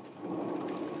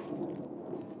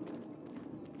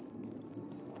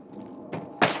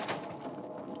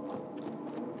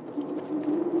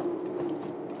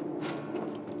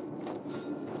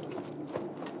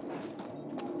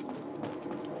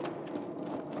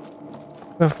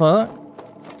 The fuck?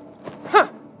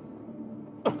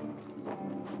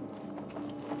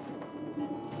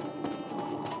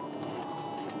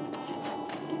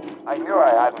 I knew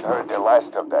I hadn't heard the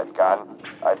last of that gun.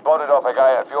 I bought it off a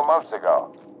guy a few months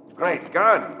ago. Great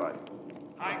gun, but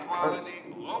first,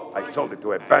 I sold it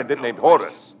to a bandit named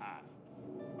Horace.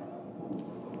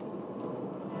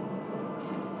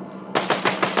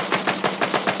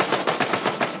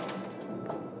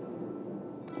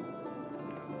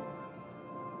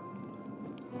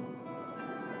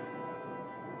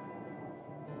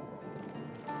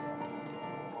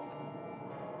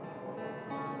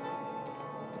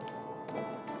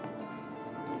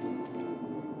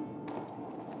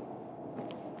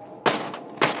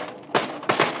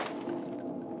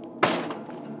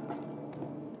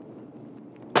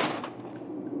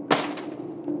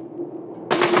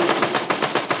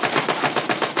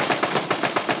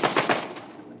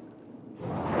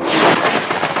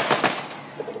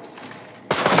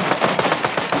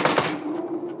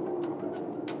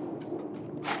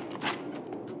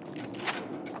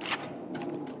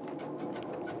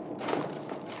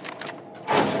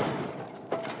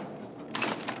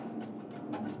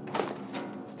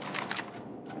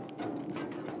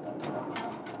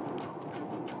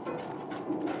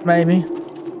 Maybe.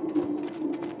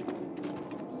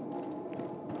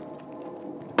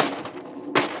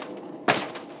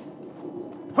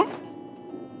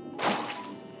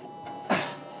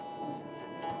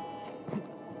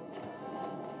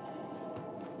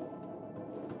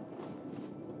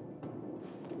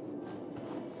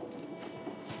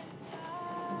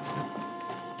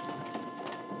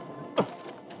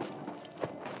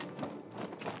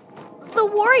 The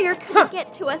warrior couldn't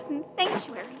get to us in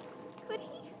Sanctuary, could he?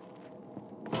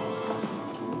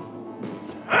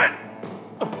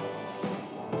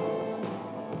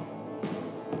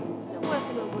 Still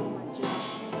working on one of my jobs.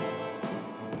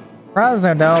 Probably there's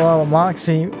no dialogue with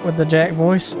Moxie with the Jack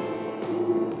voice.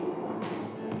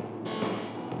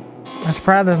 I'm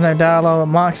surprised there's no dialogue with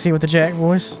Moxie with the Jack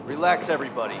voice. Relax,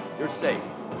 everybody. You're safe.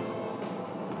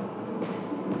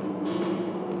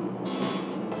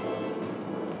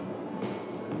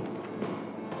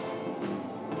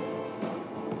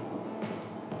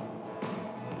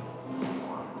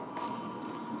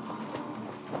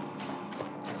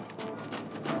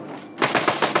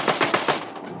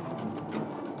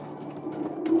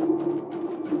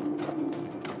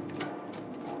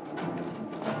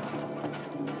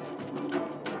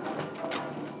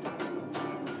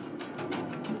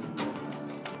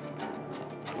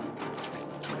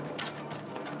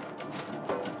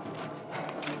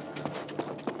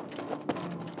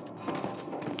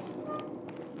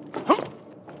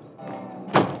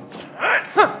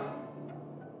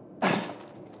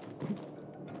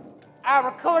 I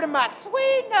recorded my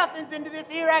sweet nothings into this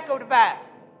here echo device.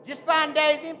 Just find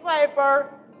Daisy and play it for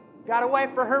her. Gotta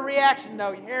wait for her reaction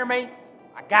though, you hear me?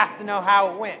 I got to know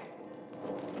how it went.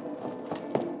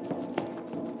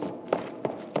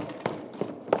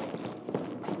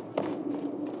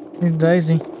 Here's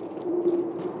Daisy.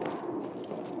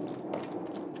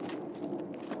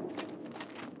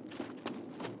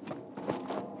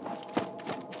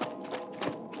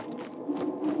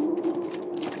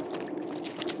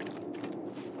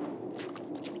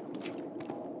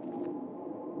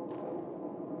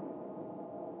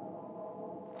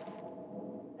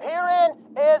 Herein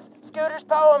is Scooter's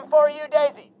poem for you,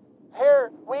 Daisy.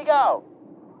 Here we go.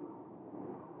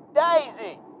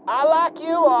 Daisy, I like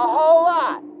you a whole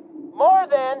lot. More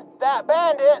than that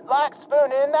bandit likes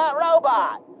spooning that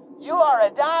robot. You are a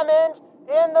diamond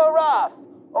in the rough,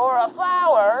 or a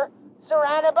flower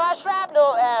surrounded by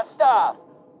shrapnel-ass stuff.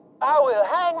 I will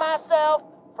hang myself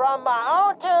from my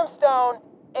own tombstone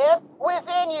if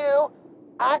within you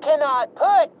I cannot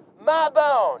put my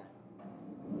bone.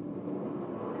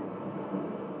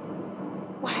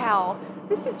 Wow,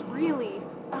 this is really...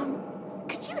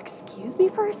 could you excuse me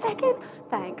for a second?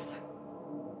 Thanks.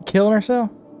 Killing herself?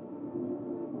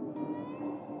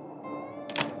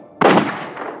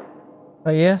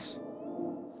 Oh, yes?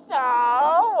 So,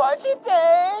 what you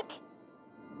think?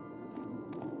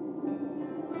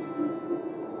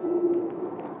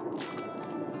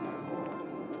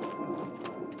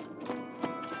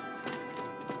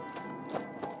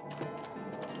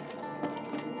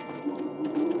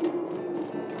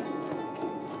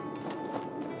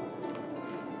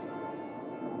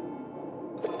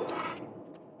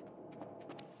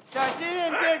 So she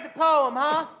didn't dig the poem,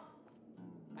 huh?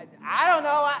 I don't know.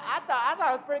 I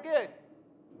thought it was pretty good.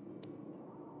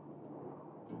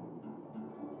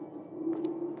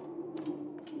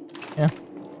 Yeah.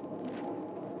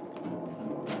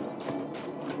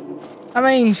 I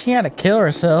mean, she had to kill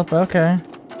herself, but okay.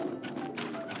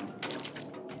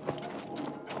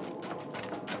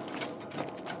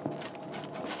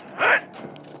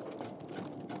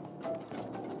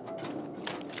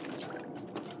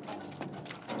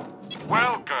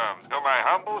 Welcome to my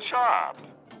humble shop.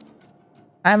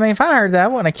 I mean, if I heard that, I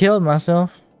wouldn't have killed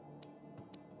myself.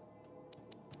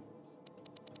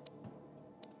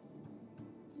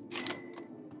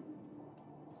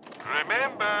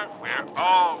 Remember, we're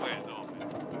always open.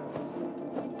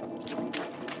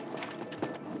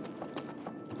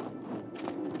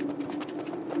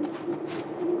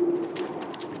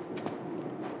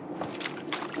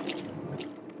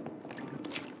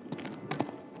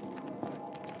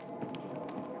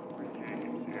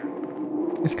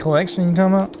 This collection you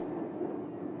talking about?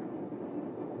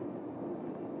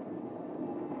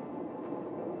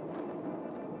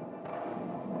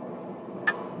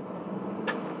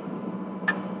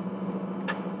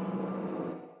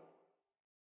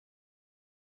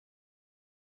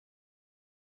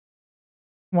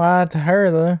 Why to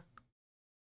her though?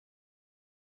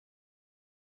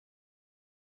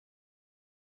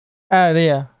 Oh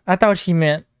yeah, I thought she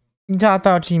meant. I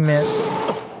thought she meant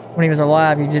when he was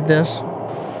alive. You did this.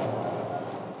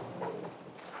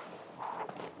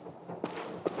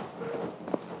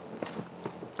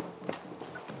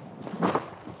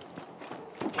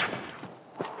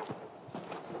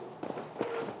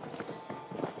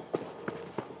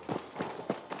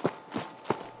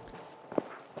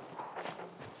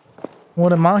 What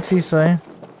did Moxie say?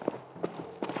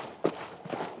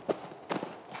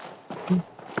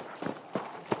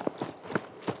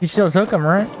 You still took him,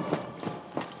 right?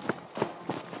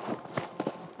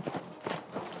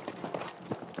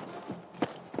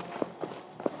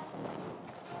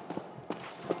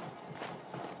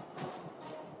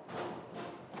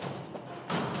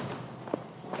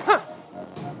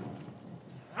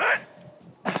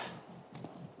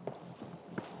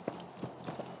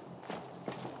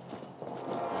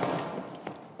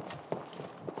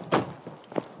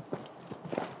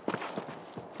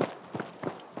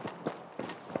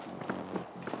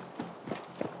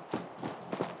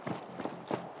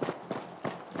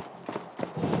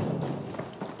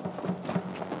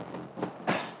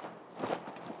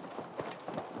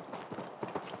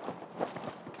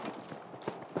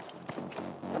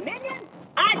 Minion,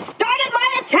 I've started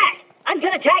my attack! I'm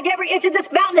gonna tag every inch of this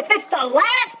mountain if it's the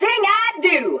last thing I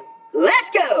do!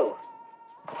 Let's go!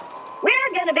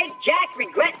 We're gonna make Jack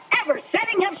regret ever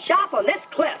setting up shop on this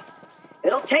cliff.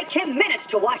 It'll take him minutes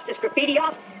to wash this graffiti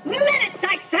off. Minutes,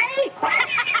 I say!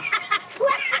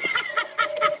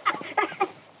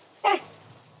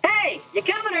 Hey, you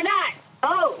coming or not?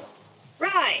 Oh,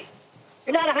 right.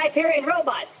 You're not a Hyperion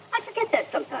robot. I forget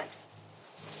that sometimes.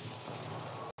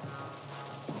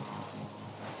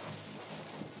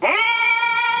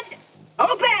 And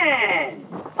open!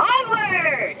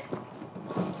 Onward!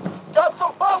 Got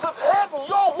some buzzards heading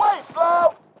your way,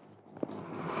 Slow!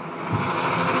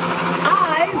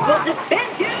 I will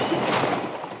defend you!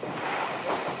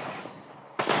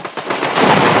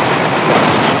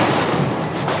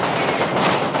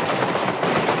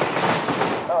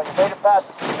 Oh, you made it past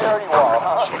the security wall,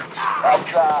 huh?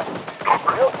 That's,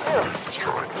 real cute.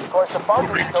 Of course, the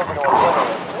bunker's still going to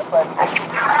eliminate you, but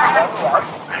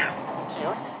nonetheless,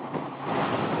 cute.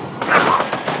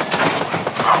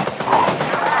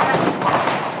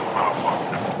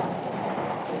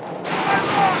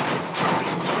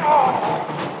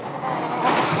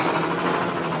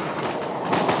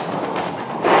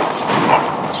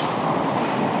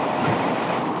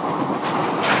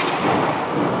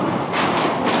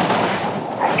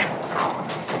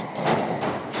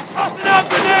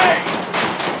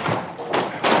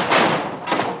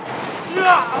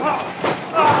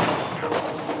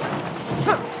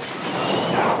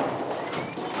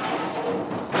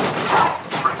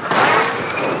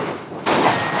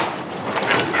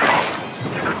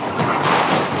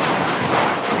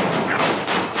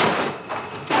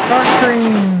 Dark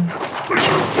screen.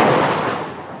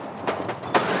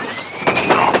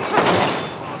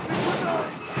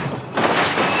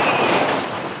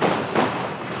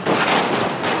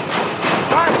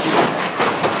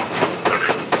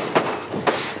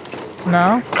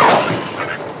 No.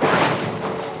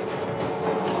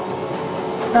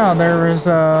 No, there was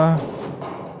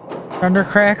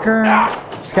Thundercracker,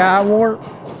 Skywarp.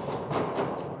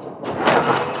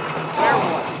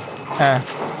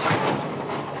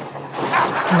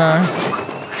 No.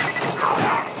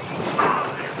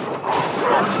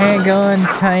 Handgun,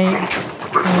 tank.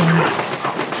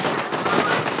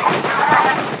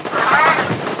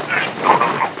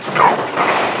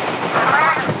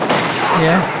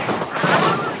 Yeah.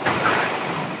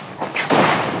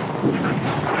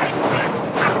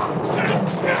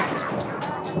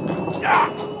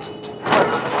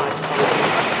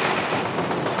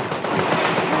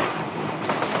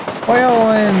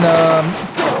 in the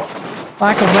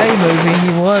Michael Bay movie,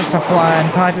 he was a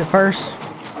flying type at first.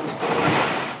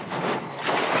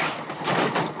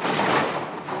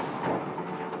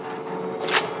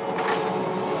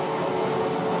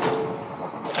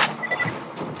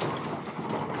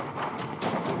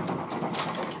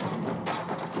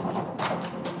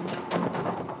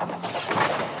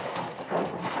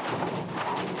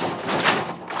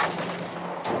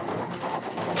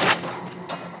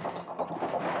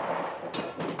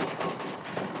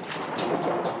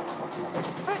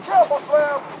 Be careful,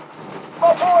 Slam.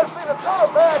 My boy's seen a ton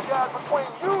of bad guys between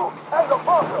you and the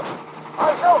bunker.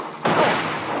 I know you can do it.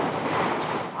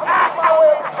 I'm on my way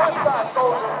up to Clandestine,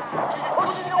 soldier. Keep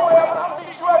pushing your way up and I'll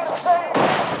meet you at the chamber.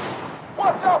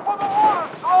 Watch out for the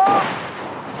mortars, Slam.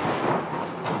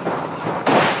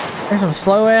 There's some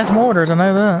slow-ass mortars, I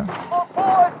know that. My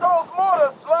boy throws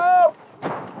mortars, Slam.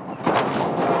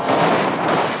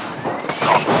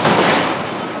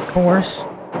 Of course.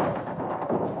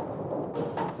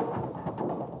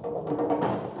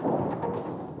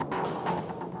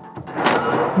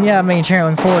 Yeah, I mean,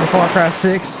 looking forward to Far Cry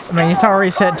 6. I mean, it's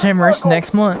already September. It's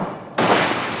next month.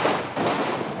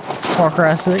 Far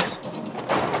Cry 6. They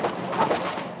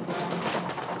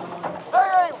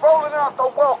ain't rolling out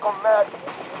the welcome mat.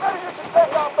 Maybe you should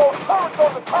take out those turrets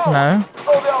on the tower. No.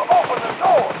 So they'll open the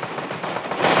doors.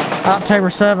 October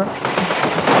 7th.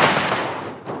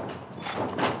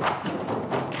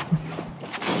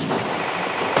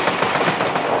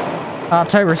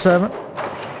 October 7th.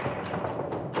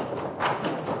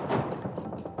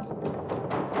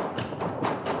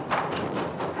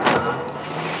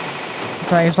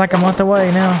 It's like a month away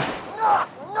now. Knock,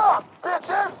 knock,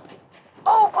 bitches!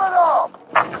 Open up!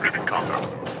 Activating combat.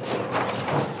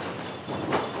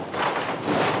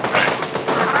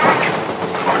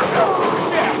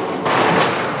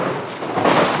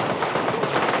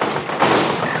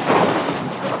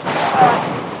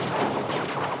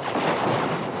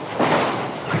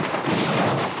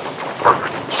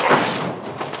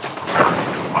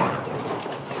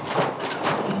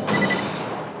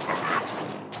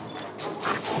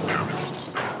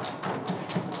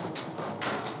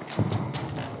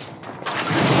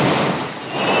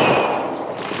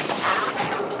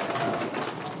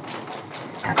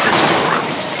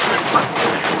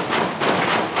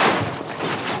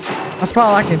 That's why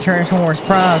I like in Transformers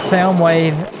Prime.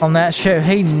 Soundwave on that show,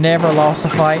 he never lost a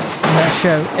fight on that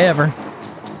show, ever.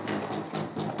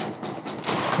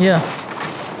 Yeah.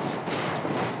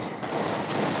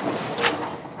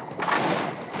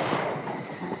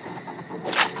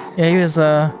 Yeah, he was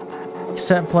a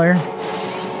cassette player.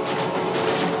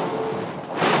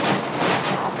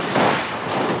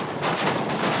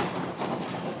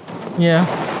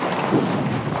 Yeah.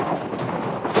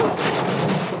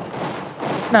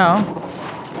 No.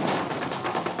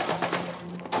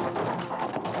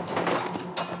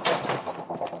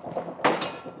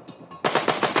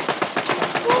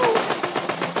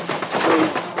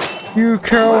 You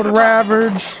killed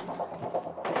Ravage.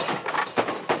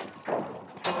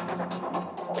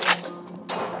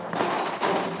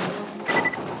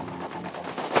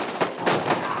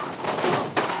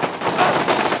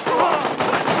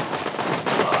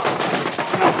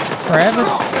 Ravage?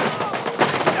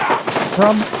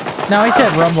 No, he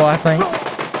said Rumble, I think.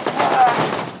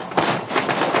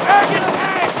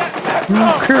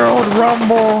 You killed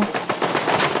Rumble.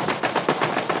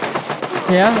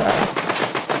 Yeah.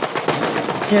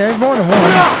 Yeah, there's more than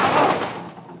one.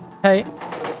 Hey.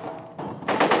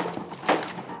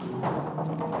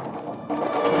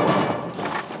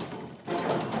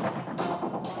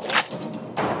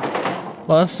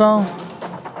 Buzzsaw?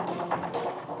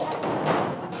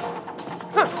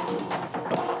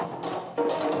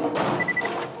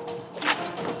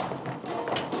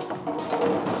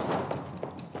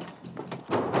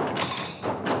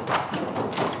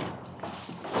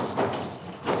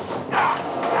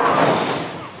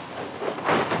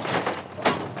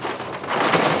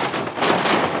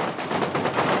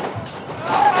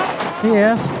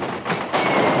 Yes.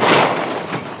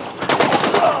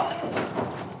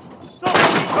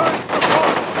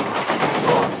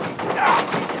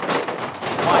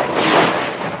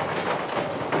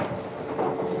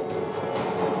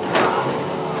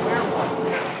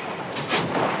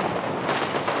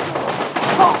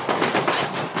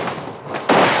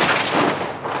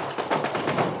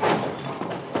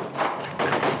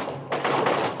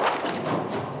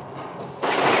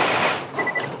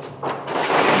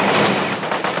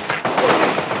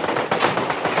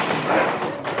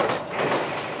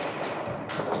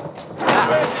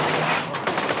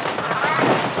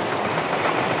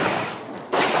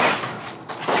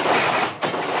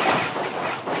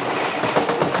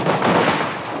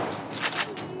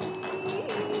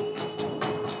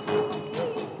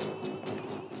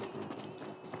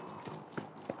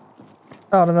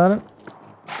 Thought about it.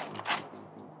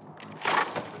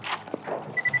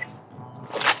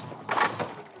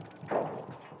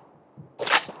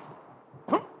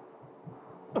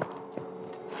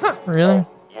 Really?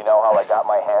 You know how I got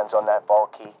my hands on that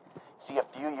vault key? See, a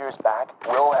few years back,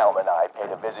 Wilhelm and I paid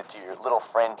a visit to your little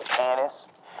friend Canis,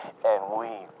 and we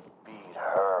beat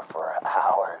her for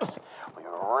hours. We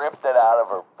ripped it out of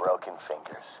her broken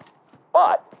fingers.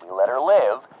 But we let her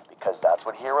live because that's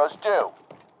what heroes do.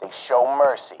 They show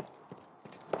mercy.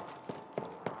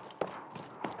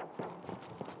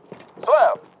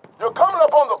 Slab, you're coming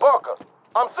up on the bunker.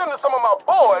 I'm sending some of my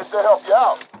boys to help you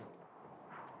out.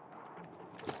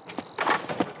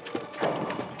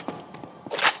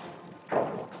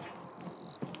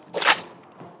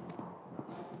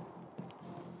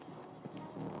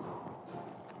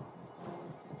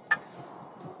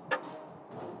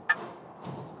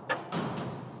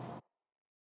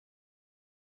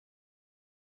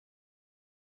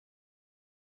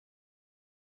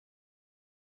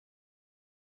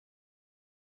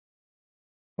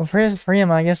 Well, for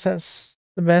him, I guess that's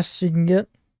the best you can get.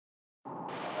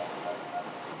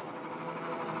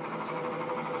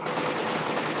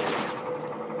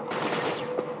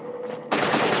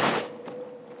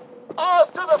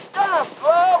 Eyes to the sky,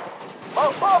 Slab!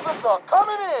 My buzzards are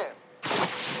coming in!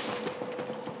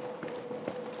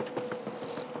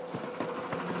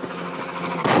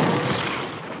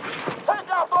 Take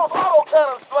out those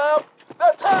autocannons, Slab!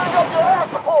 They're tearing up your air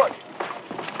support!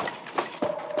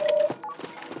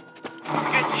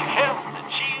 Get your health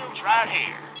and shields right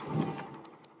here.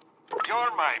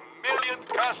 You're my millionth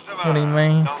customer. What do you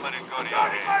mean? Don't let it go to your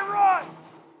head.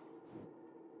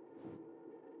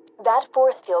 That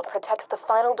force field protects the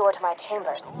final door to my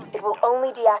chambers. It will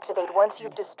only deactivate once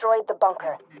you've destroyed the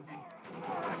bunker.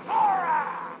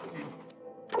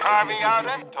 Harvey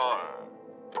Ardentor.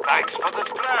 Thanks for the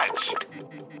scratch.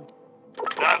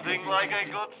 Nothing like a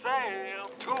good sale.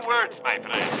 2 words, my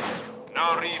friend.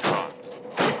 No refunds.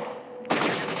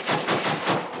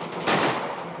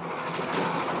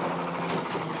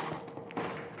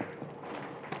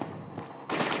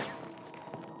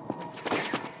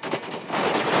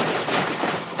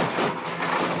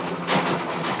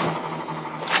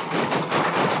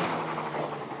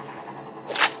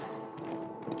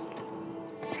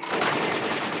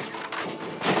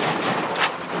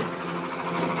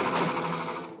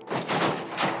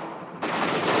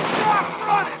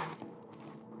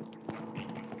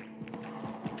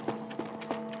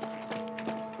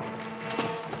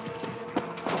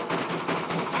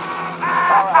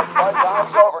 Fun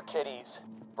time's over, kiddies.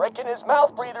 Breaking his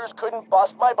mouth breathers couldn't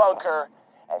bust my bunker,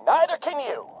 and neither can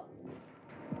you.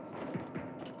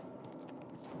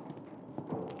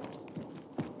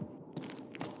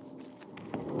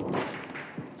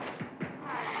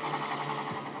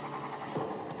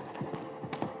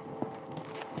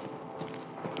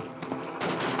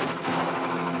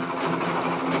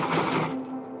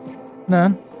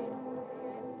 None.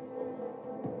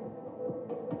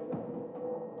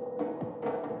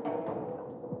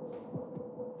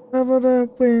 Over the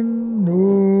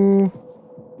window.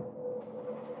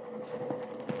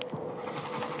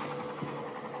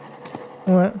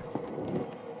 What?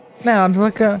 Now I'm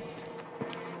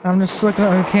just looking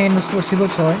at who Candace, what she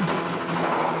looks like.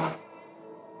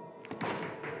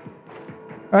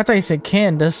 Oh, I thought you said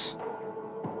Candace.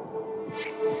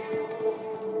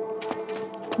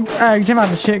 Oh, you talking about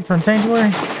the chick from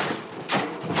Sanctuary?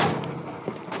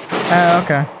 Oh,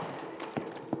 okay.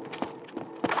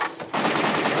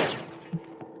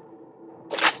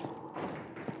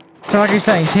 So like you're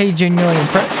saying, he genuinely,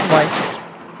 like,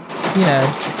 you know,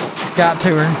 got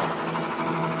to her.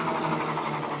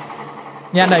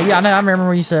 Yeah, I know, I remember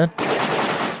what you said.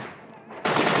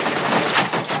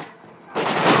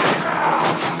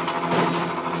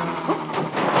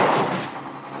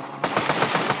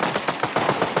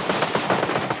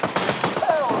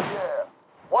 Hell yeah!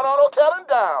 One autocannon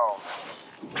down!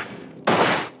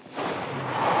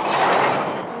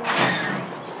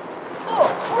 Oh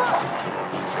crap!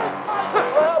 Keep fighting,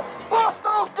 Slab! Bust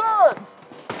those guns!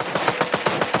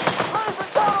 Laser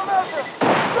countermeasures!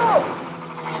 Go!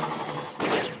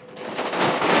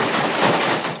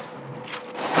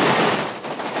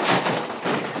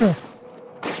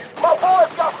 My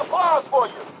boys got supplies for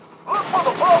you! Look for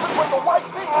the buzzard with the white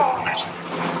beacon!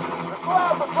 The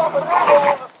Slabs are dropping ammo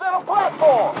on the center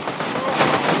platform!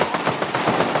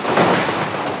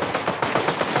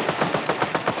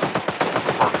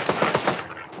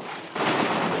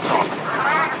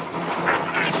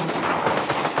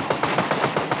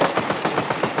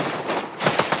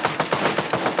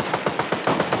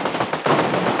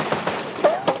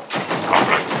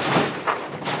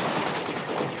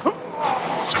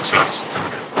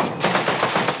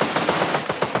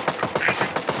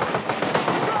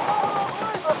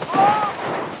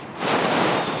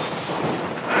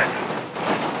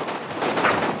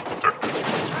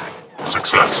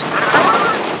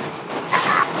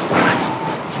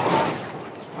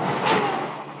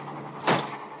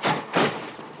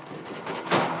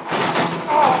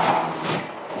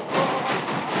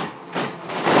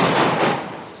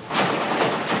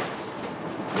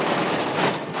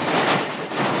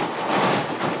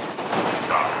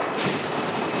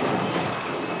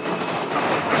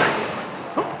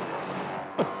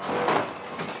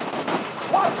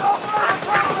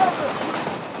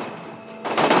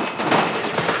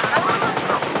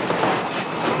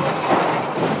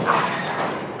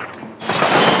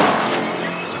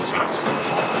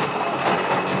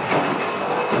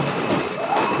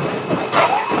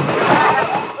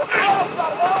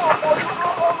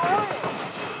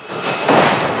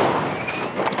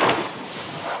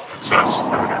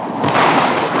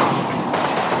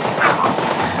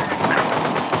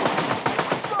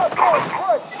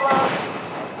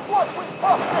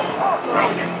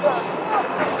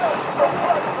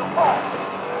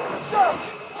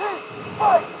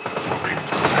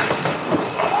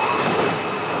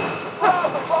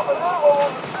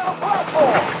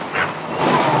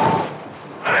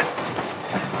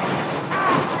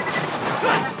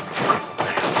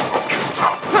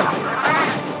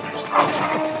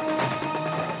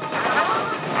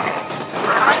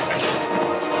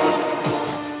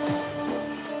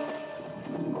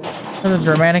 What a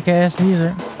dramatic ass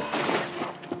music.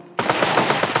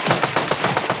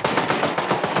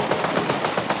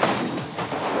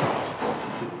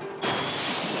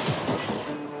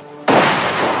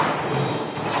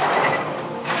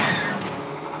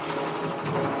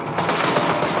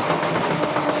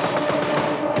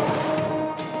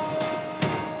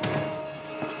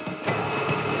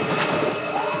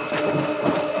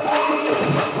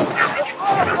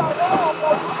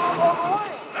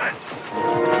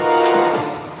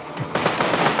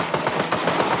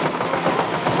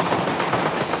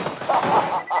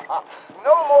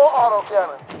 No more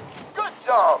autocannons. Good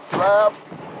job, Slab.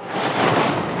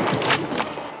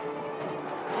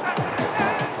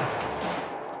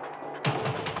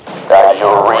 Now you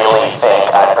really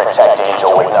think I'd protect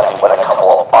Angel with nothing but a couple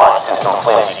of bots and some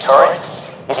flimsy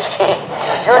turrets? You see,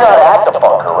 you're not at the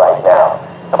bunker right now.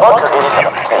 The bunker isn't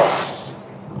a place.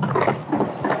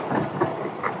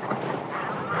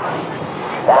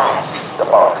 That's the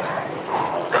bunker.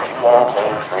 Meet the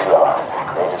PMK-3R,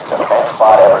 the greatest defense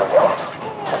bot ever built.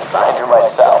 Designed her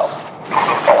myself.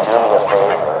 Now do me a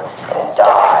favor and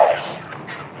die.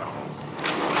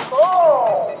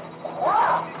 Oh,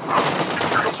 wow!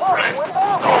 The party went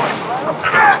airborne,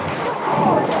 Slab.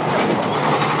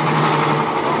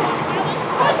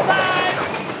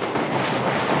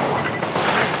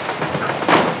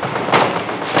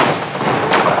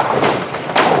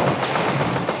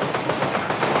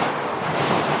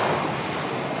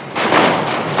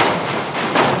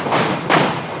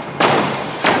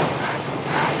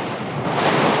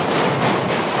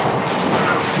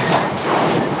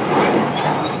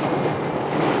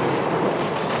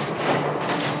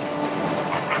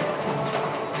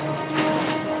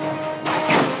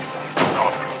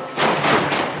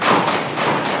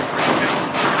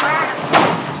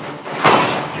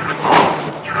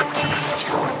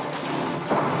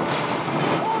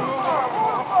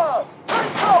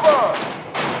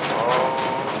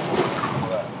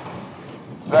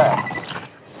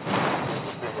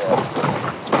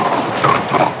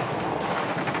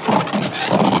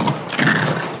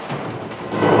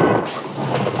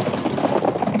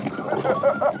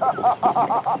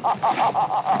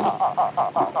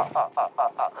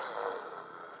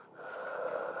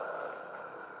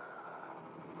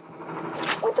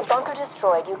 With the bunker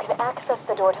destroyed, you can access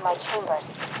the door to my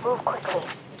chambers. Move quickly.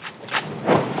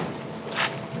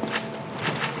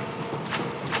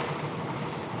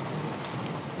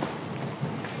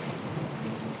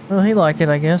 Well, he liked it,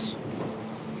 I guess.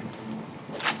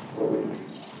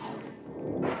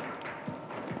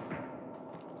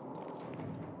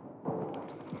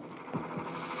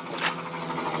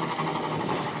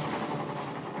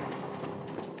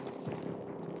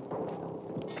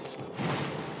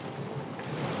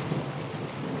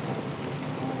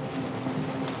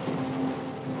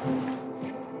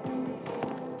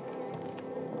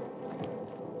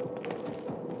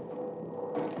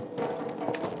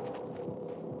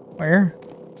 Where?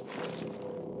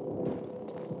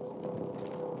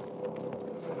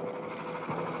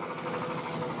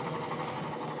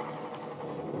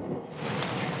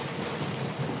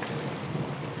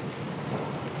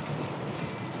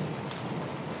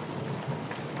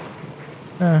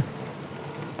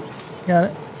 Got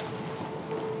it.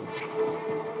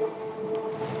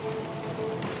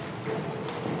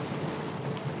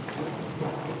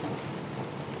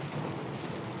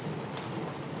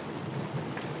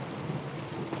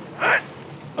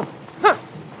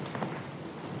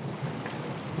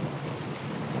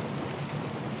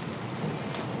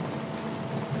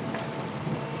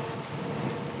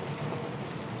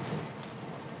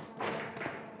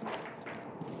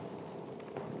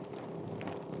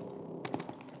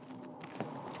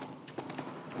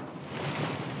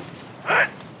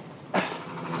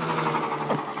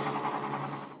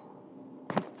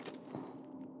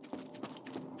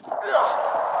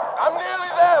 I'm nearly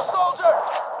there, soldier!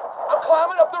 I'm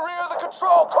climbing up the rear of the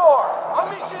control core! I'll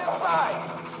meet you inside!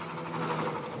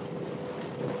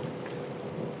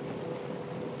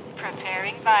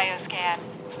 Preparing bioscan.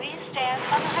 Please stand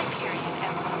on the Hyperion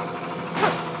emblem.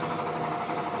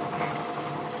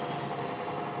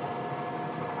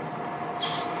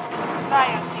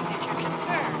 Biosignature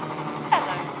confirmed.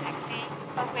 Hello, sexy.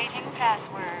 Awaiting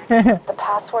password. The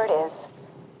password is,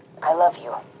 I love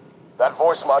you. That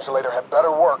voice modulator had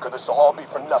better work or this will all be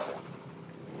for nothing.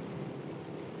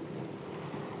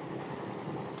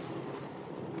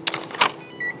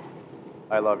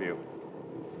 I love you.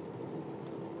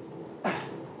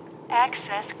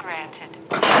 Access granted.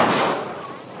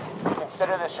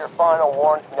 Consider this your final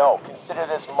warning. No, consider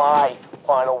this my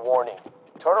final warning.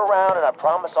 Turn around and I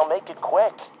promise I'll make it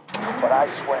quick. But I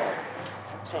swear,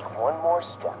 you take one more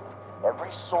step,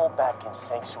 every soul back in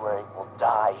Sanctuary will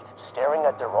die staring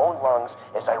at their own lungs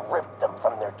as I rip them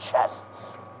from their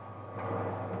chests.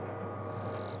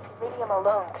 Iridium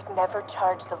alone could never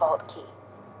charge the vault key.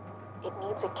 It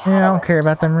needs a catalyst, Yeah, I don't care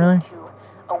about them really. to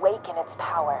awaken its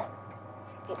power.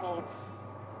 It needs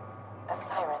a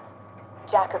siren.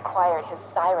 Jack acquired his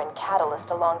siren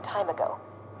catalyst a long time ago.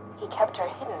 He kept her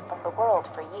hidden from the world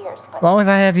for years, but As long as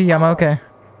I have you, I'm okay.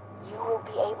 you will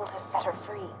be able to set her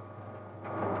free.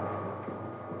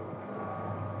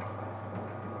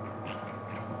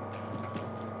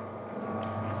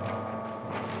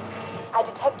 I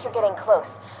detect you're getting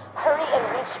close. Hurry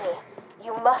and reach me.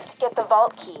 You must get the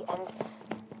vault key and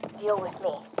deal with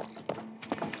me.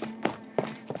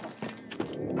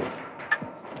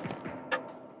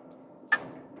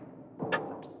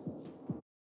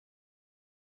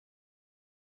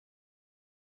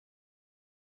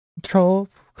 Control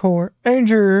core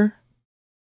danger.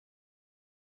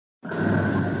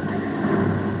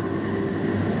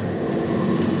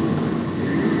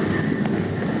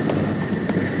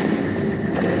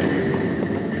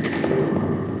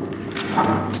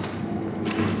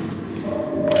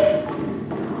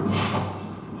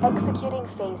 Executing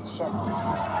phase shift.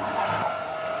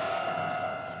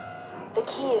 The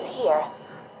key is here,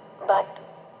 but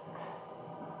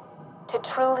to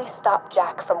truly stop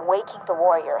Jack from waking the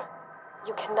warrior,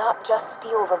 you cannot just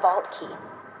steal the vault key.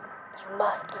 You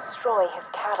must destroy his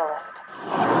catalyst.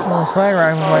 Well, the fire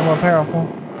rifle is way more powerful.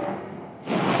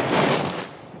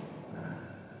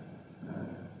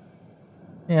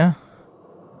 Yeah.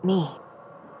 Me.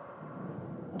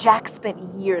 Jack spent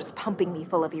years pumping me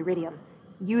full of iridium,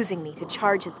 using me to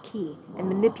charge his key and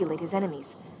manipulate his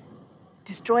enemies.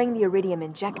 Destroying the iridium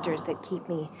injectors that keep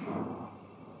me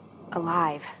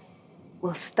alive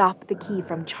will stop the key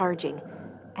from charging,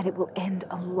 and it will end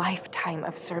a lifetime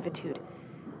of servitude.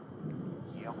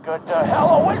 You get the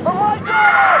hell away from my daughter!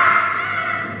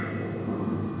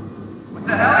 What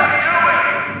the hell are you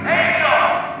doing? Angel!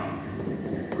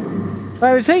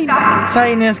 So is he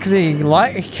saying this because he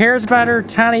cares about her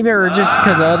tiny bit, or just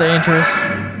because of other interests? The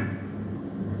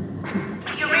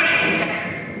iridium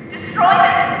injectors. Destroy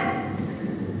them!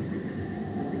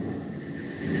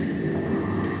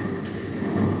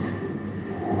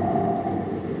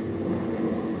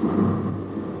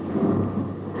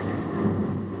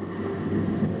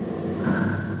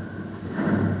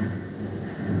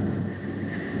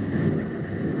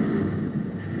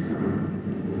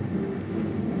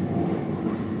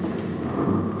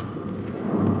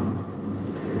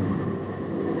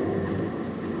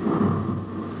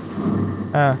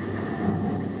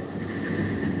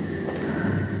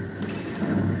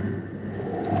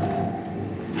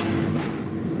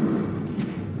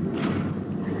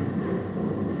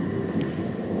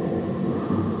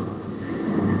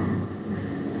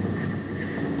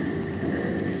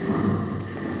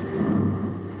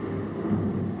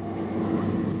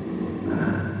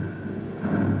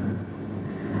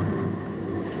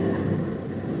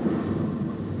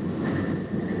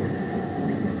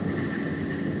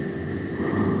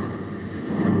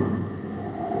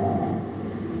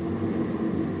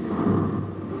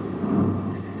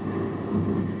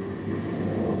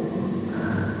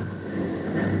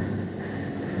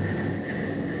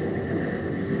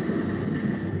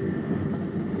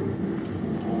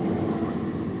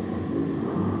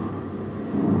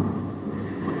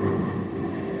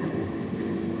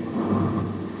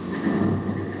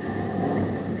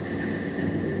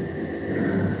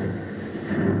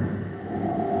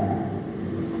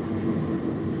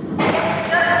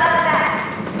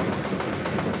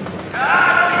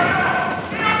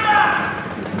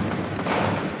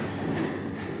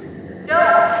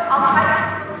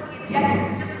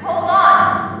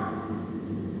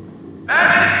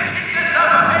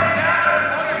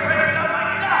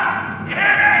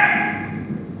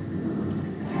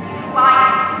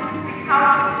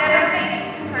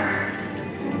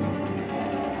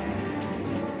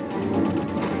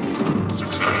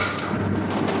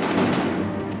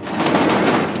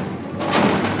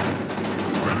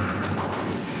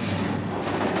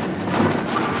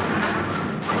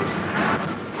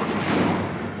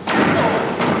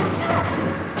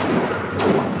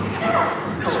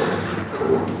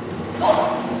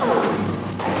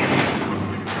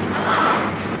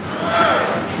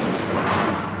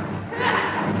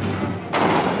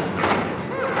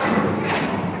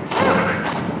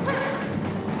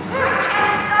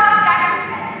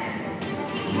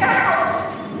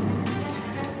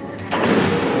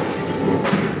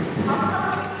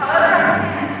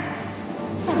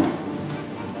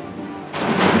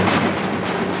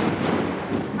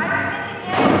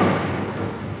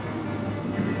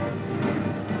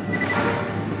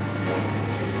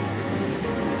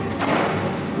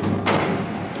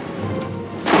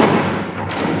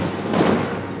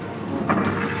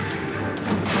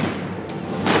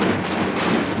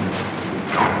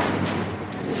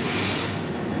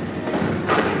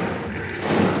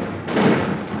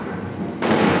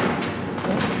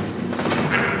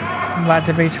 about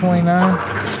to be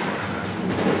 29.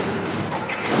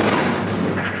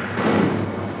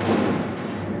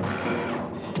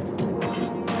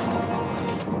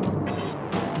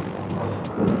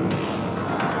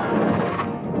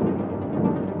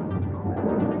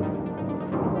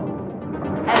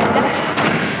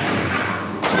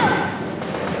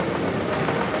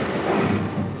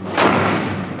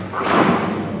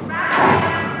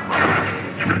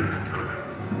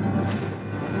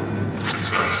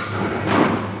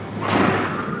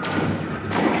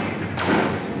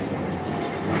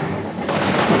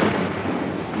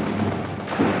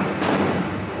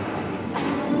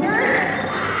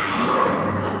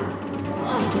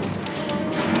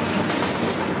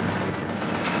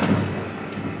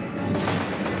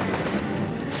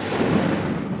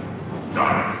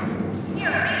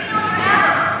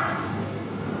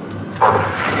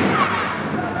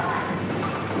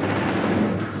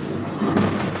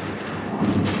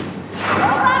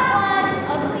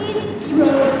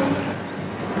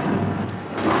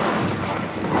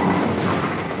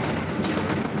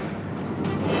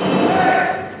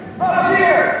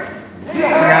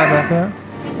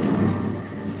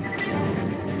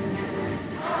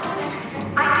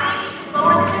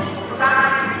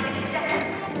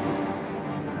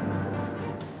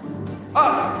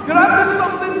 Did I miss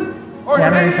something? Or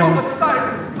Yeah, is it on Mary the site?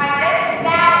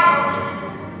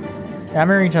 Yeah,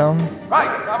 Mary told him. Right,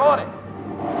 I'm on it.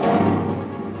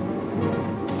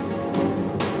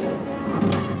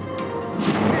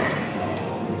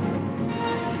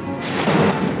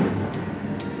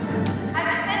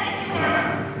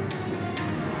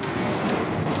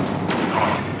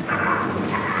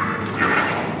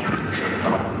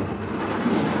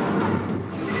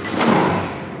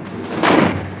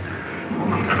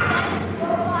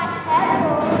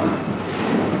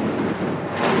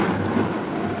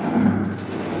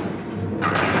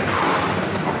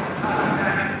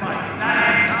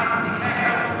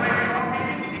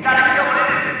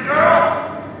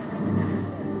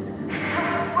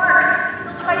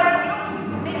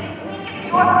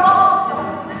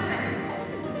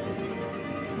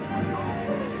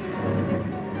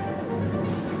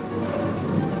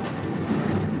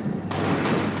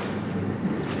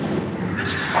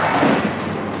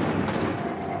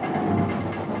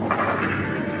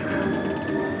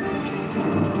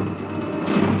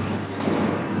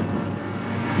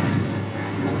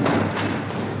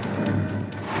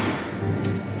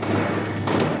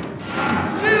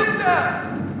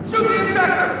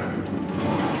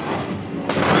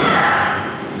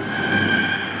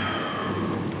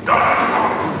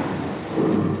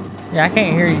 Yeah, I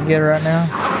can't hear you good right now.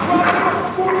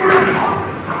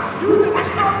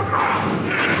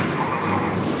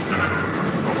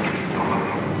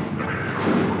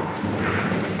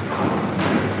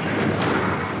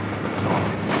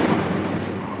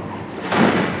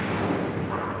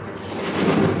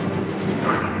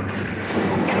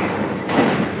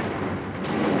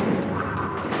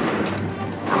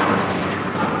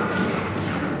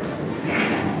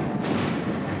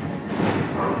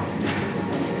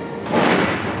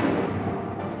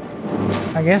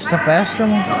 I guess the faster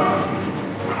one.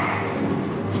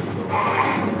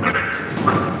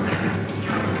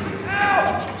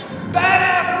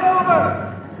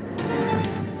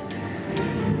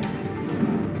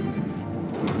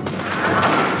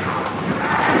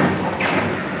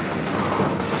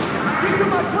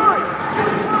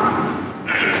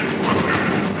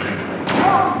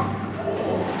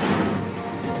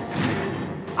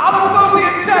 I'll explode the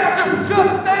injector!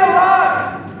 Just stay alive!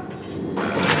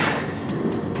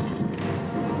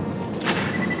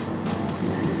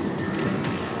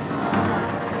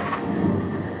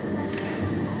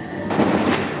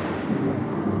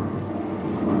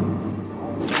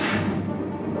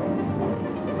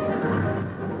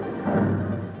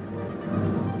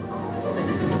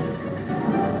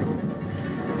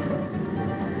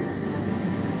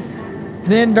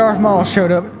 Then Darth Maul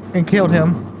showed up and killed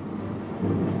him.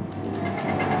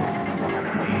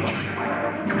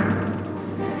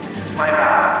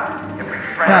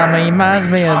 Nah, I mean, it reminds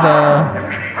me of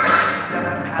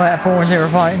the platforms they were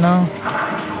fighting on.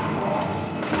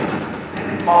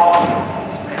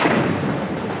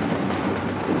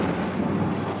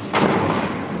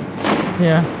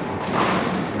 Yeah.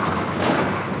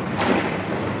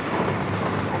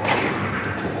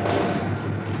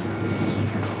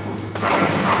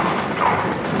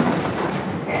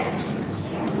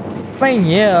 I mean,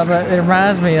 yeah, but it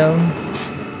reminds me of him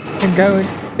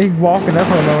he's walking up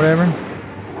on or whatever.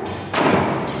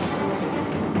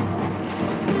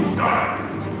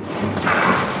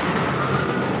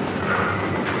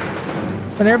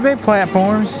 But they're big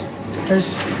platforms.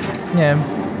 There's,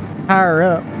 higher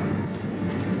up.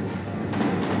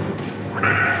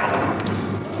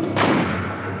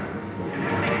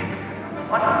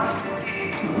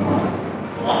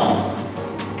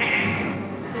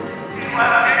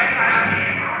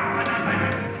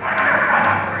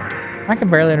 I can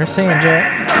barely understand,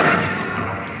 Jack.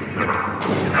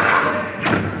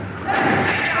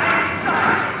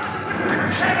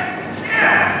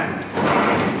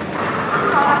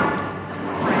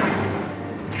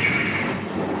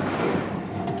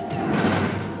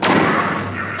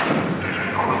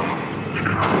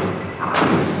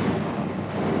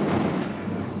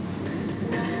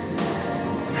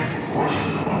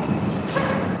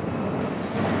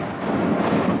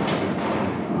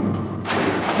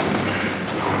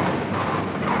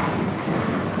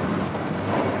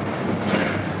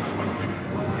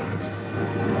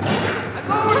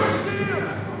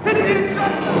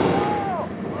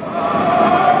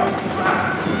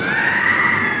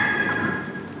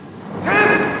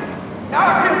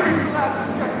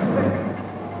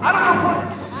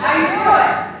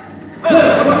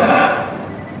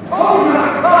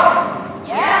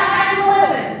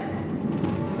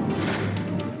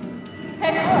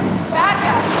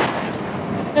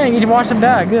 You get to watch them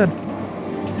die. Good.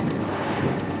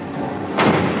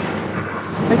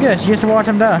 Hey, good. She gets to watch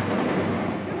them die.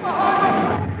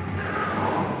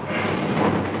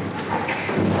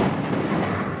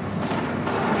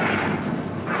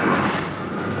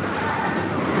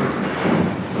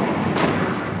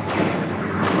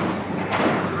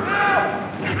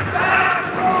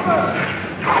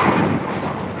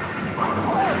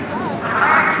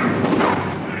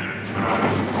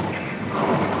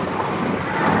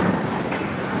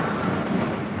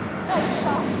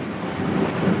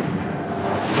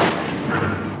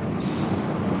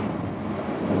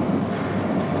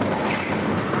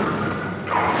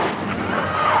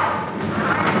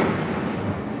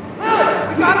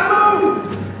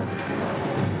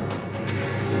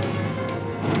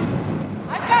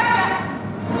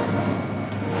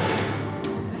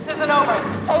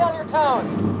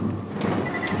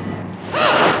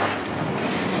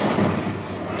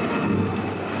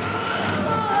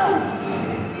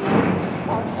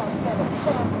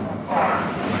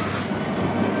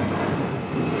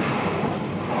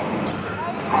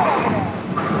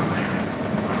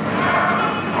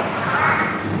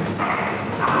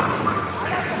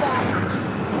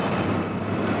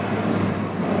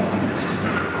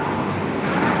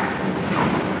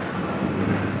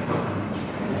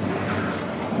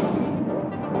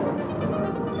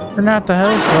 You're not the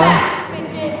host, though.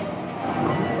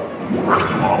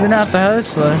 You're not the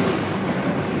host, though.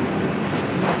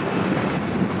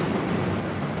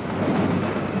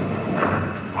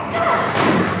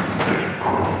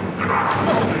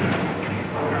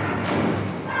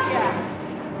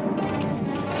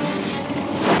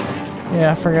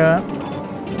 Yeah, I forgot.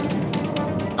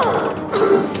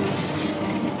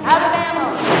 Out of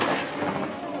ammo.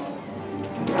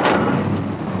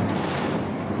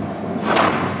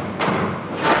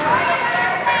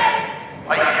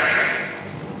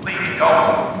 Please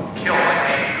don't kill my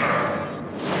baby girl.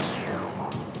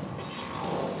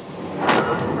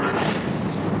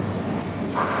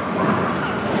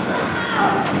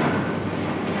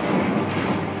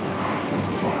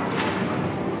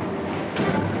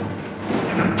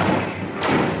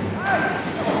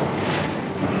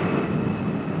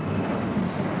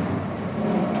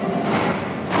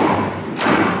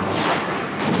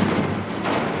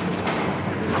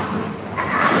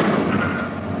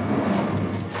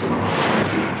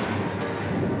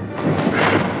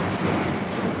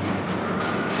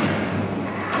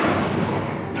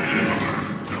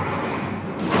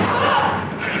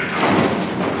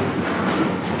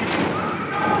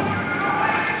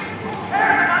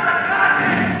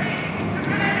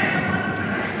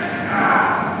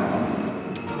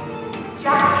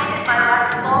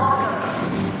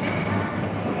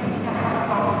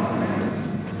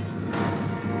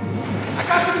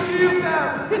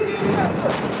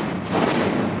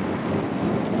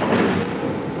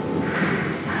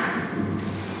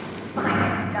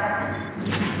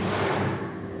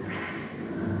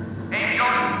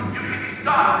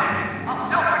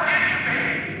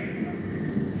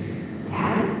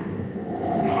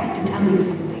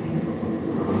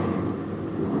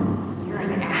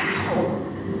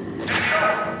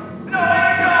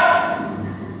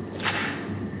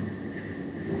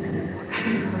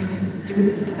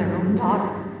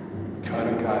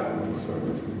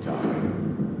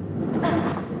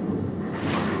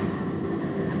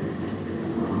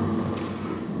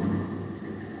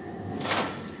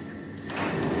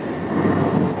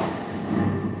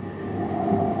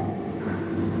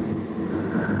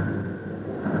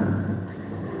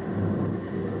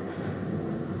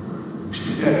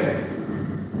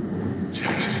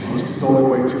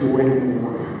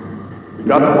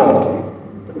 got the vault key,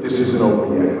 but this isn't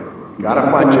over yet. We gotta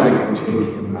find Jack and take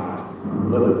him out.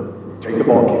 Lily, take the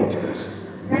vault key to Tennis.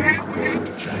 I'm going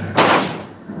after Jack.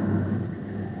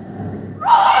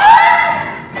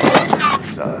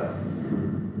 Son.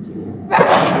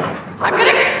 I'm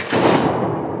gonna...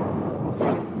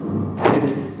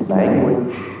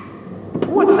 Language.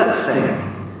 What's that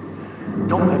saying?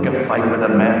 Don't pick a fight with a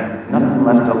man with nothing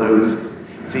left to lose.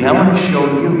 See, I'm gonna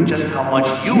show you just how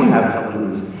much you have to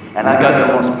lose. And I got the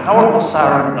most powerful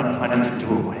siren on the planet to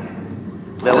do it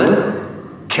with. Lily,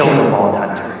 kill the Vault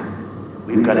Hunter.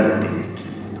 We've got a date to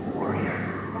keep with the warrior.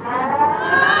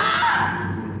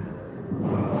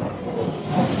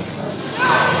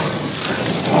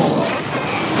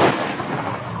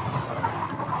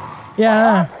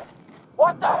 Yeah.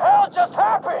 What the hell just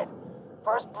happened?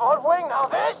 First Bloodwing, now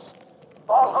this?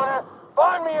 Vault Hunter,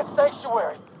 find me a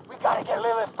sanctuary. We gotta get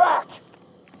Lilith back.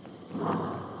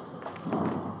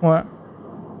 What?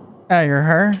 Oh, you're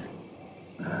her?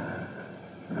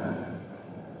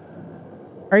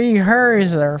 Are you her?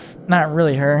 Is there not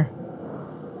really her?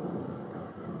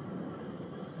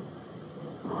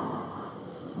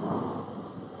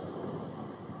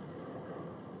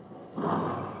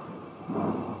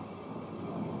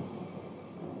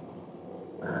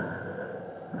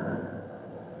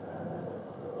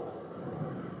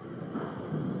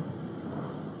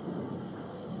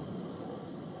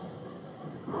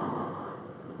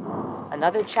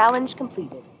 Another challenge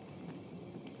completed.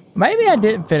 Maybe I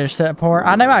didn't finish that part.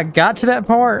 I know I got to that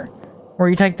part where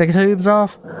you take the tubes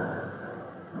off,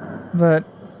 but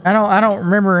I don't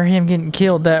remember him getting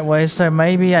killed that way. So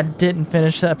maybe I didn't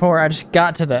finish that part. I just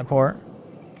got to that part.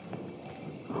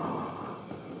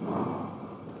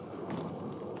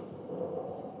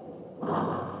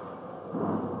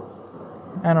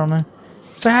 I don't know.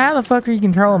 So how the fuck are you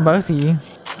controlling both of you?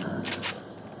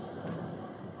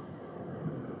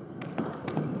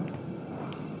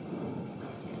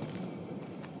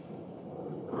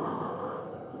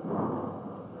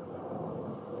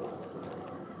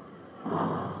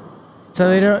 So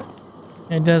they don't...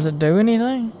 It doesn't do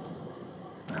anything?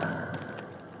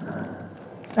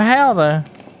 How though?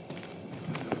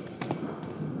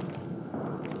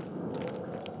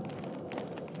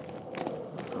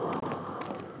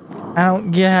 I don't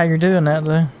get how you're doing that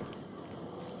though.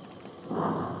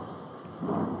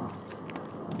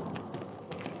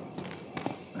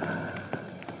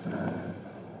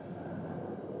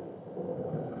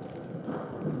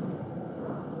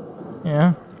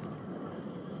 Yeah.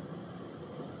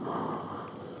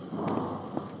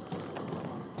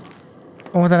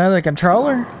 With another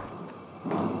controller?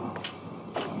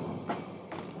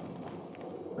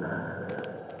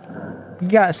 You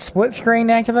got split screen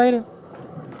activated?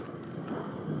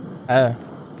 Oh.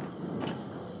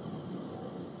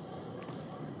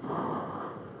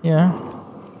 Yeah.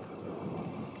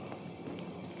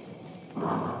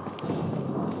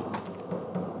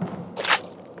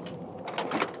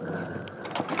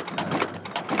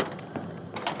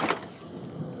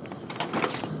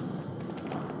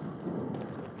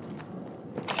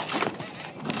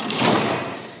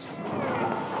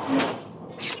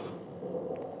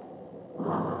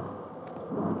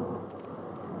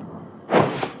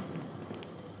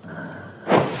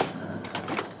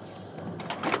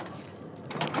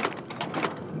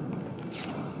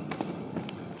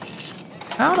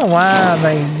 I don't know why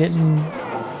they didn't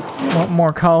want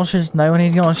more cautious knowing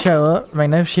he's gonna show up. I mean,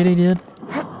 no shit he did.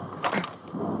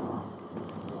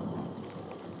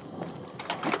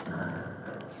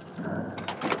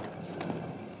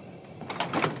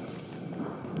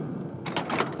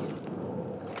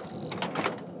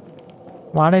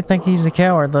 Why do they think he's a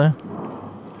coward though?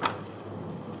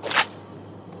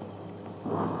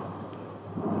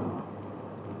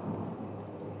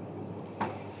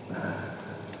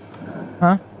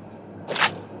 Huh?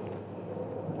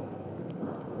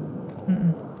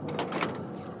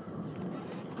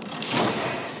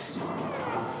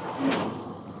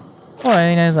 Well,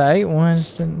 he knows I ate one,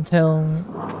 just didn't tell him.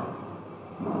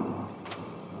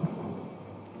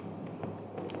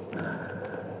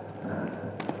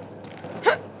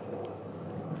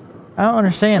 I don't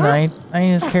understand that.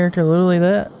 Ain't his character literally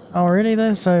that already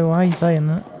though, so why are you saying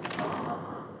that?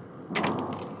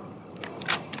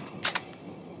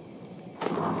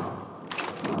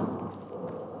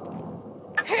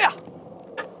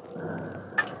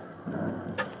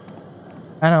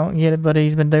 I don't get it, but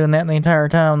he's been doing that the entire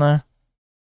time though.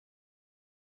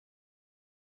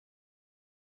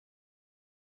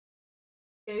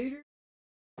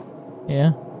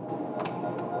 Yeah.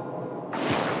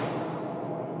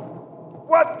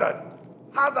 What the?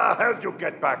 How the hell did you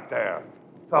get back there?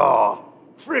 Oh,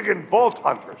 Friggin' vault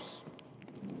hunters.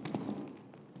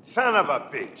 Son of a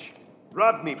bitch.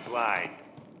 Rubbed me blind.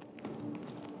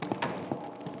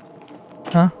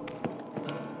 Huh?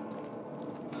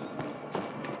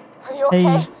 Are you okay?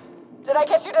 Hey. Did I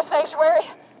get you to Sanctuary?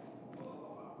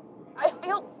 I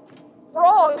feel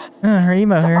wrong. Her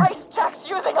emo here. Device Jack's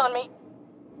using on me.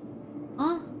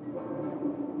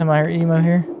 Am I her emo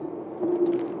here?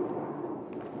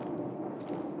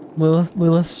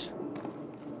 Willis.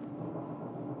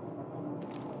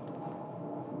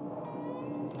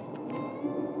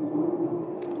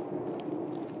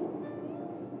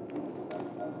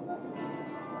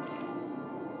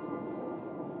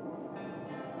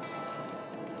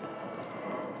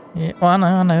 Yeah, well,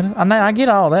 I know. I get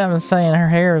all that. I'm just saying her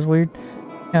hair is weird.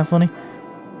 Kind of funny.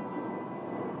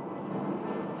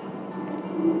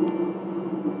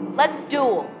 Let's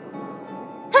duel.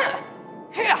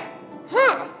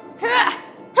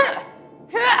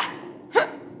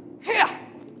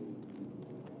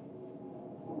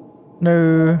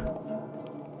 No.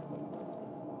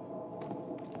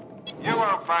 You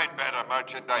won't find better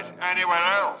merchandise anywhere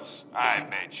else. I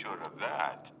made sure of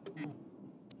that.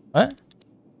 What?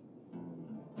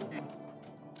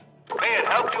 May it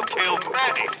help you kill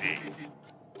many thieves.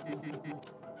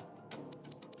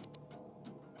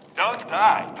 Don't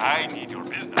die. I need your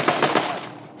business.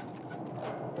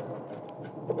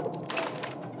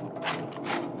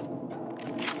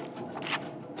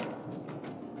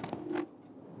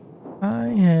 I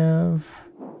have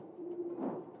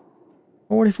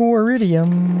 44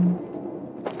 iridium.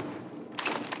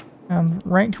 I'm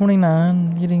rank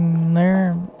 29, getting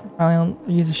there. I don't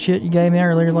use the shit you gave me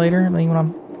earlier later. I mean, when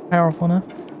I'm powerful enough.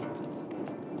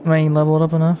 I mean, level it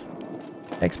up enough.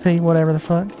 XP, whatever the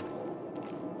fuck.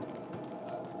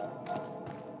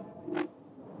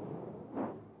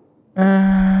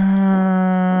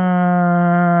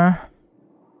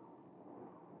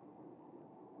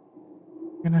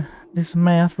 Gonna do some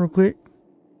math real quick.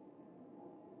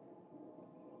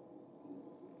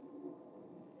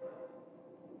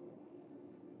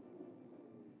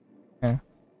 Okay.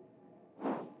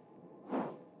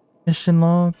 Mission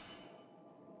log.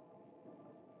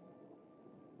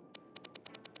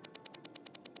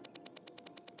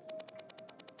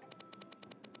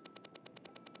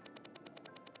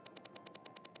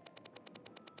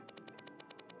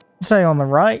 Say on the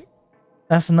right,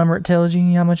 that's the number it tells you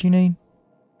how much you need.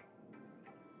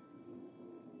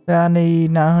 I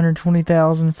need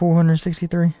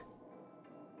 920,463.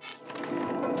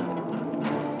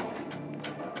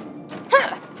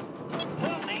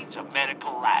 Who needs a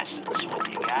medical license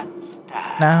when you got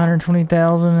style?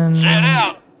 920,000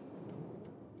 and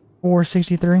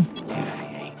 463. If he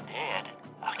ain't dead,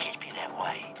 I'll keep you that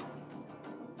way.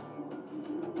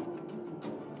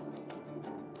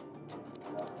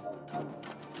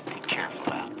 Be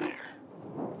careful out there.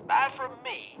 Buy from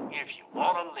me if you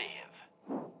want to live.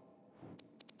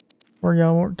 Where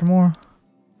y'all work tomorrow?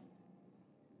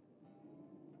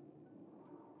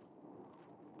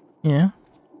 Yeah.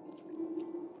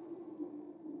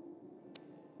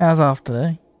 As off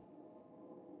today.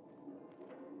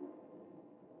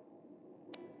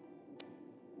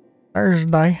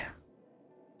 Thursday.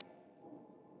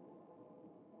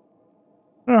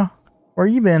 Oh, where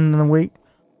you been in the week?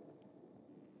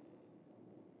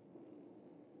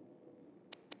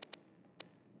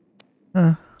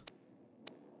 Huh.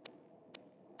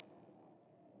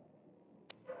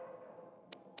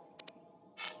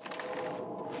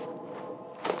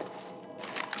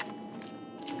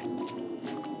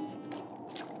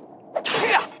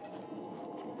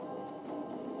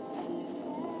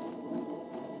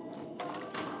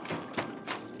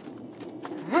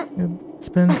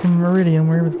 Spend some iridium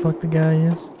wherever the fuck the guy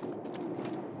is.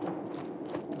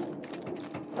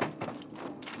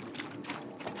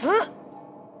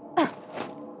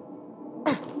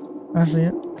 I see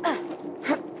it.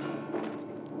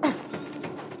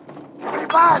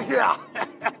 Come on here!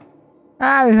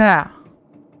 Ah, yeah.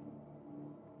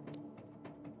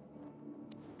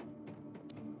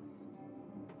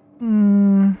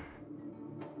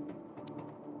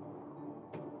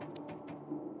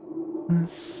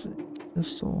 Let's see.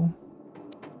 Pistol.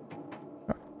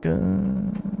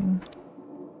 Gun.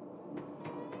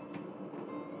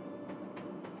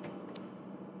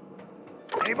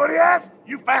 Anybody ask?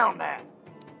 You found that.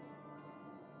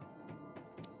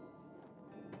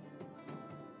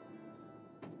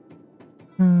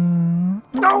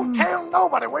 Don't tell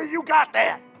nobody where you got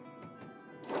that.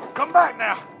 Come back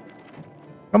now.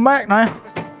 Come back now.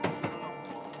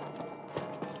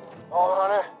 Vault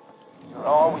Hunter, you're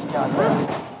all we got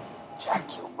left. Jack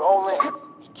killed Roland,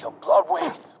 he killed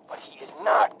Bloodwing, but he is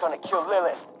not gonna kill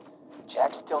Lilith.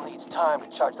 Jack still needs time to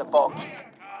charge the vault key.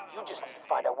 You just need to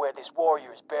find out where this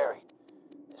warrior is buried.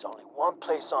 There's only one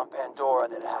place on Pandora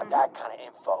that had that kind of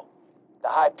info. The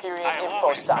Hyperion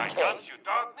Info Stockade.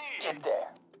 Get there.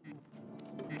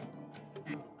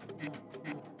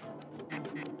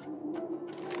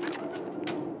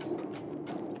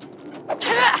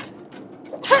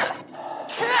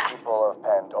 People of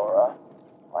Pandora,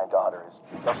 my daughter is...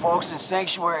 The folks in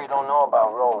Sanctuary don't know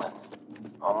about Roland.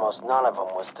 Almost none of them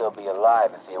would still be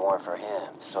alive if it weren't for him,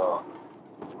 so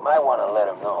you might want to let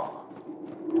him know.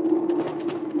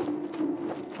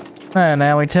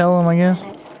 Now we tell him, I guess.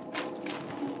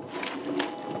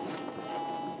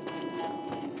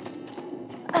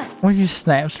 When she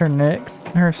snaps her neck,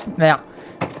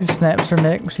 she snaps her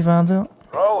neck when she finds out.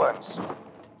 Roland's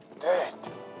dead.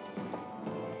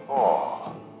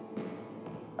 Oh.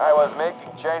 I was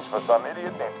making change for some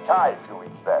idiot named Kai a few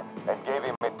weeks back and gave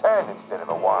him a 10 instead of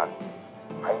a 1.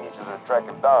 I need you to track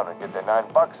him down and get the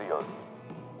 $9 he owed.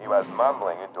 He was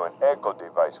mumbling into an echo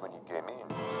device when he came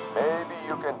in. Maybe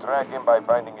you can track him by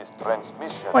finding his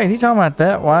transmission. Wait, is he talking about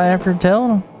that? Why after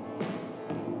telling him?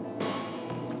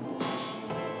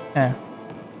 Yeah.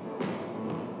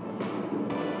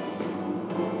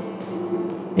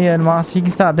 Yeah, Moss, you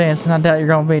can stop dancing. I doubt you're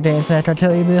gonna be dancing after I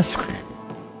tell you this.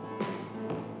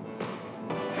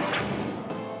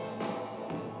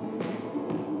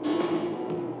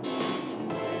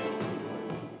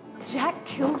 Jack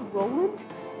killed Roland?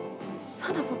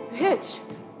 Son of a bitch.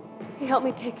 He helped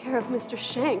me take care of Mr.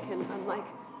 Shank, and unlike,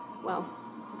 well,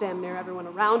 damn near everyone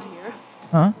around here,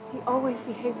 Huh? he always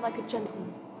behaved like a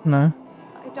gentleman. No.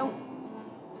 I don't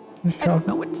Just know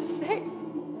talking. what to say.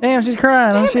 Damn, she's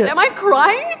crying. Damn Oh it, shit. am I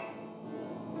crying?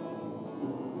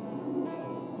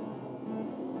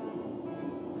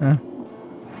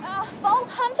 Vault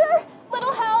Hunter?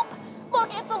 Little help?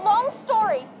 Look, it's a long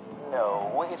story.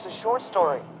 No, it's a short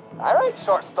story. I write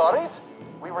short stories.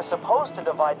 We were supposed to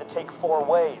divide the take 4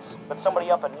 ways, but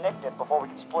somebody up and nicked it before we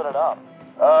could split it up.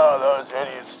 Oh, those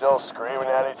idiots still screaming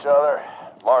at each other.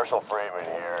 Marshall Freeman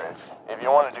here. If you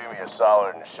want to do me a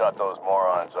solid and shut those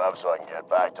morons up so I can get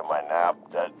back to my nap,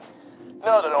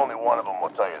 know that only one of them will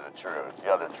tell you the truth.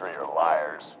 The other 3 are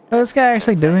liars. Does this guy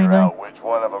actually do Figure anything? out which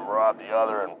one of them robbed the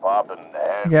other and popped it in the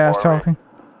head. The guy's for me. talking.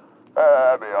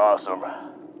 That'd be awesome.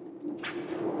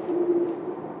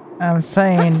 I'm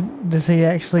saying, does he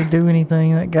actually do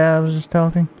anything? That guy was just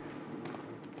talking.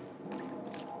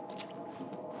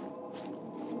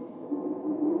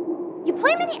 You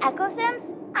play many Echo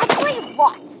Sims? I play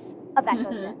lots of Echo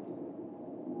Sims.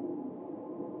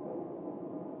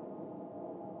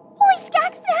 Holy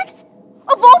Skag Snacks!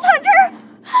 A Vault Hunter?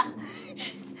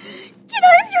 Can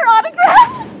I have your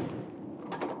autograph?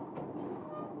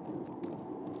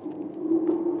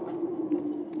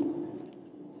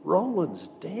 Roland's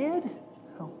dead?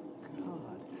 Oh,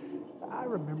 God. I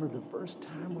remember the first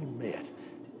time we met.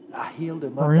 I healed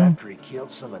him up Really? after he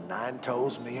killed some of Nine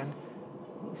Toes' men.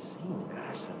 He seemed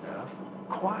nice enough,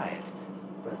 quiet,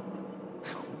 but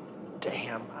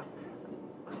damn,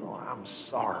 I'm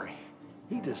sorry.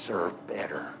 He deserved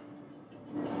better.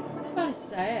 Kind of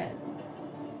sad.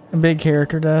 A big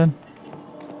character died.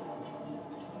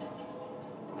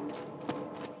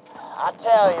 I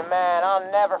tell you, man,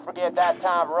 I'll never forget that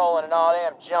time Roland and all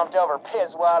them jumped over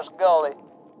Piswash Gully.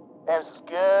 Them was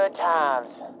good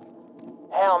times.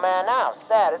 Hell, man, now I'm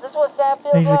sad. Is this what sad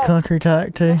feels He's a like? country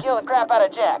type too. Kill the crap out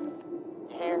of Jack.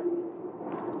 You hear?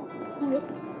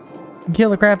 Kill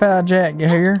the crap out of Jack, you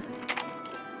hear?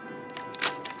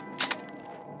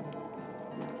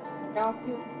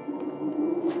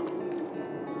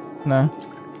 No.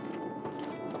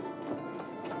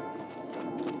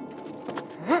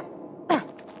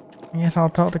 I guess I'll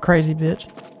talk to crazy bitch.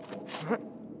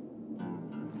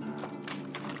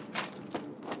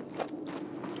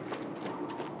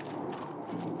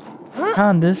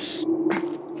 Behind this.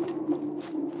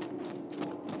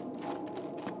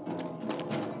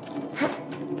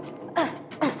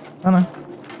 I know.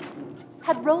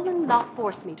 Had Roland not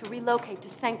forced me to relocate to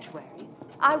Sanctuary,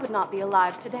 I would not be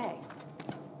alive today.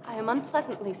 I am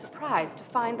unpleasantly surprised to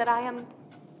find that I am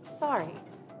sorry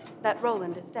that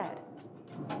Roland is dead.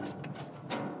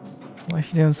 Why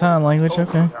she doing sign language?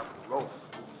 Okay.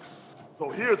 So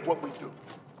here's what we do.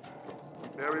 We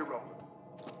bury Roland.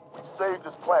 We save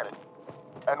this planet.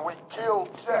 And we kill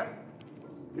Jack.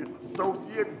 His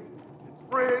associates, his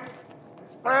friends,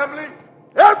 his family,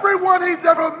 everyone he's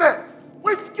ever met.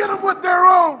 We skin them with their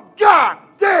own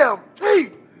goddamn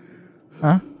teeth.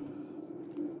 Huh?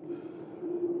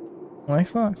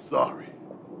 Nice one. Sorry.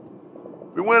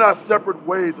 We went our separate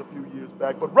ways a few years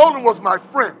back, but Roland was my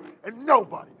friend, and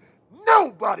nobody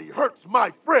Nobody hurts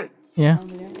my friends. Yeah.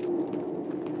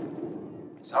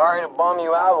 Sorry to bum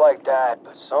you out like that,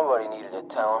 but somebody needed to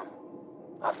tell him.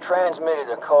 I've transmitted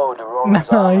the code to Roland's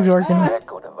He's working.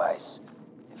 echo device.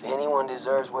 If anyone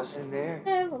deserves what's in there,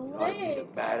 it ought to be the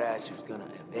badass who's gonna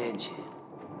avenge him.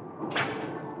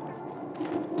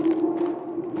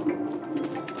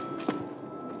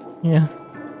 Yeah.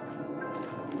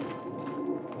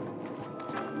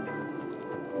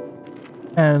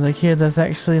 And the kid that's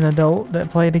actually an adult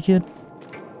that played the kid.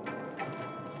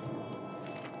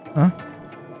 Huh?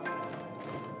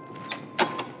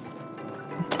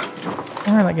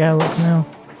 Where that guy looks now?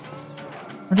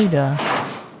 Where'd he die?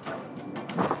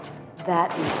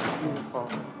 That is beautiful.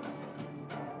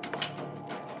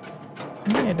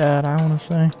 He died, I want to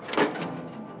say.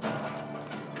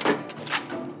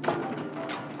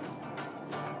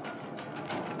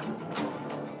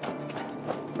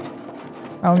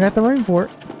 I don't got the room for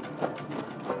it.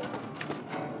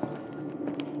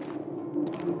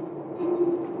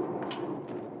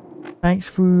 Thanks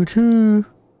for two.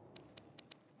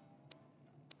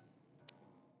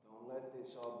 Don't let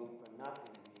this all be for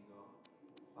nothing, amigo.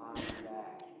 Find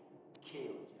Jack.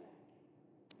 Kill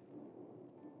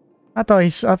Jack.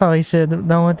 I thought he said,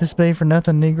 "Don't let this be for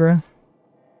nothing, Negro."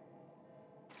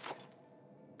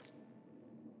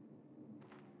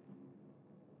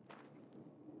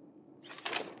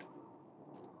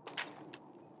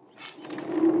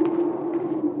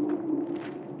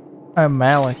 Oh,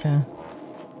 Malik, huh?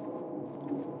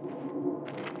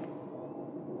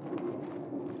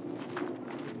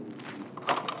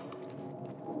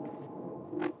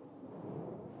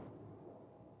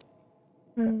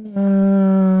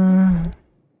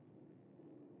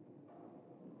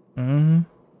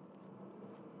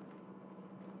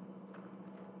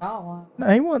 Oh, No,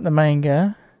 he wasn't the main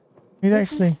guy. He's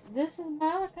actually. This is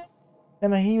Malachi. I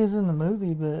mean, he was in the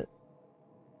movie, but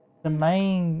the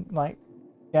main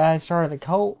guy who started the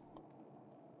cult.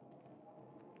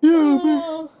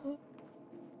 Yeah,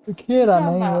 the kid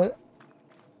I mean, but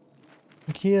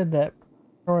the kid that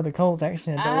started the cult's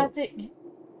actually an adult. Isaac.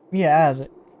 Yeah,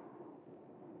 Isaac.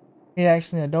 He's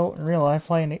actually an adult in real life,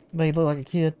 playing it, but he looked like a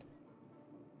kid.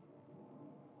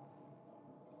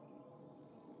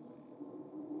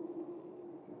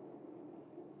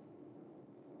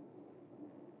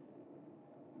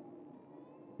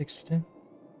 $62.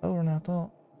 Older than I thought.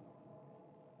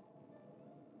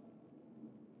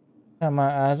 Got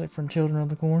my Isaac from Children of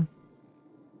the Corn.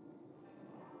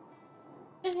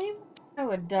 Is he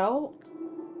no adult?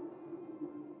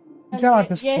 You got like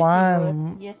this Yes, he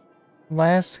flying would. Yes.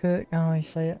 last hook. I don't know how you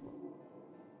say it.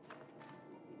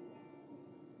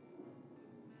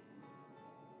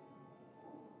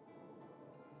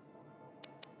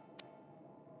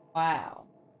 Wow.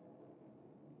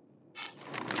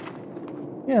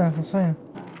 Yeah, that's what I'm saying.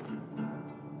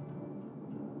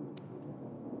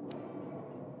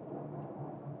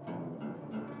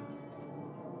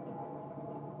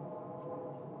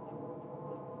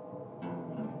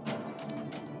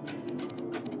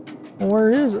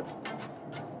 Where is it?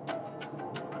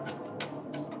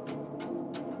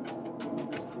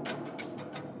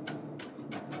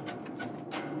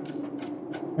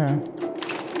 Yeah.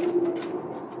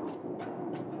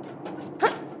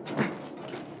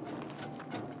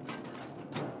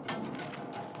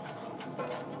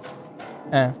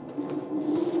 Yeah.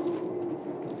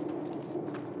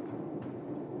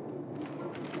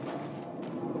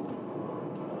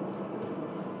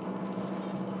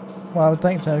 Well, I would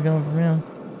think so, coming from him.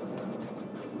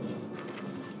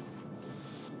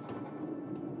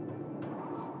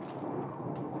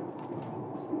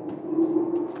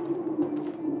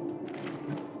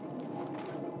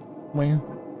 When?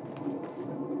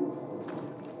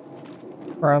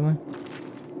 Probably.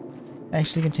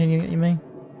 Actually continue it, you mean?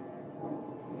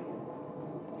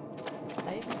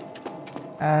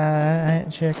 I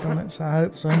hadn't checked on it, so I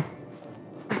hope so.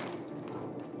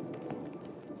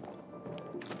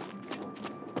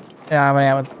 Yeah,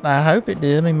 I mean, I hope it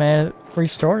did. I mean, man, it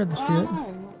restarted the shit.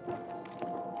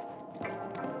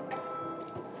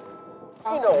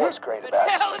 You know what's great about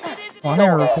you? Well, I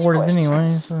never recorded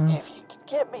anyway, so. If you could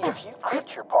get me a few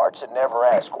creature parts and never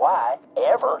ask why,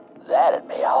 ever, that'd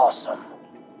be awesome.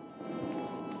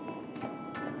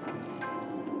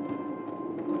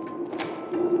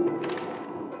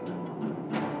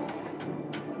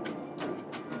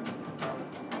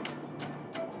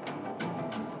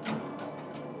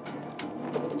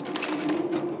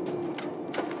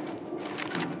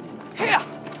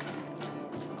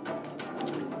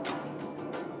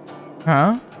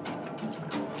 Huh?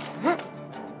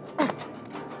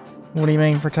 What do you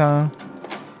mean for time?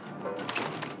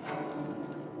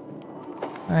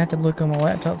 I had to look on my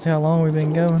laptop to see how long we've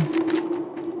been going.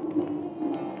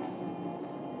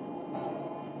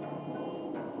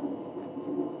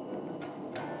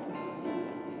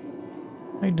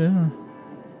 How you doing?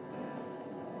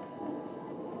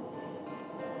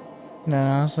 No,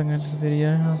 I was looking at this video.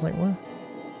 I was like, what?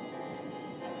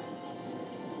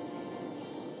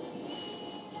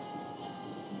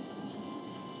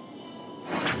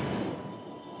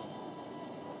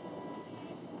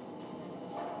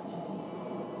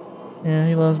 Yeah,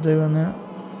 he loves doing that.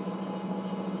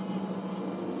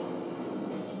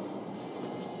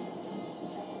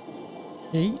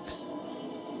 Jeeps.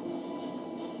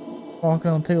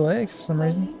 Walking on 2 legs for some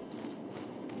reason.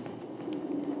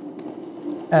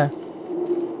 Oh.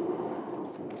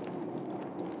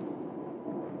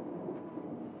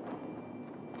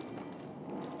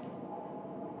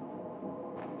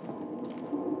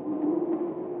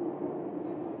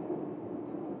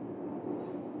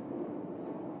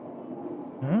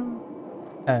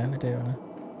 Oh, we're doing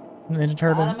a Ninja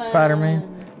Turtle,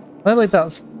 Spider-Man. I literally thought it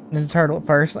was Ninja Turtle at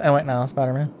first. Oh wait, no,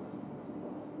 Spider-Man.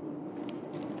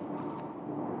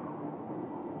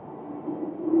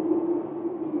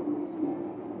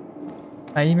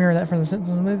 Hey, you remember that from the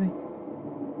Simpsons movie?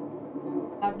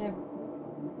 I've never.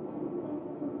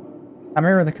 I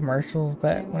remember the commercials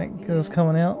back when it was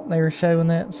coming out. They were showing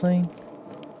that scene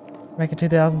back in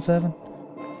 2007.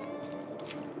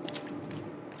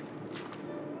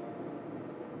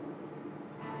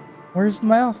 Where's the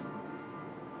mouth?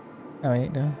 Oh, he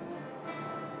ain't done.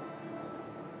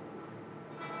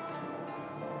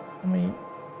 I mean,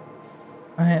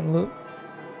 I hadn't looked.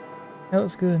 That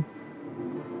looks good.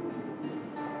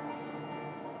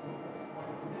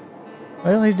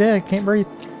 Well, he's dead. Can't breathe.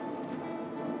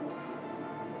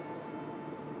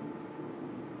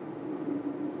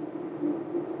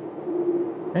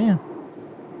 Damn.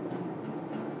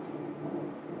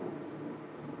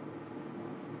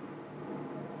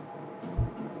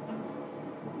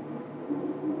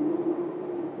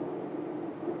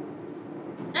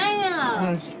 Damn!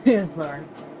 Oh shit, sorry.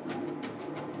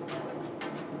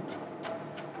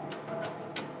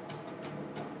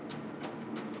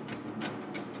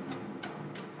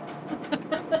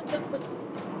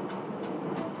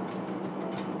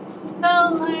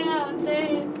 Oh man,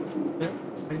 dude.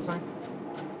 Are you fine?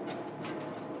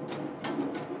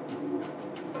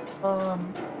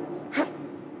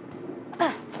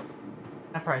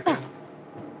 I probably see.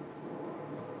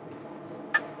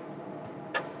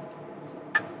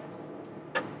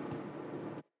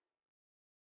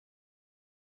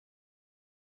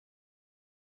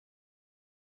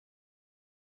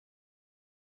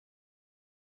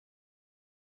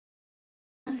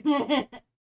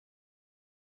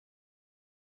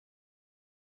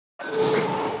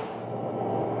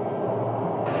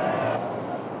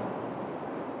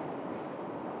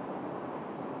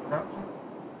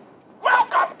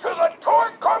 Welcome to the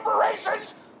Torque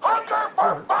Corporation's Hunger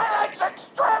for Violence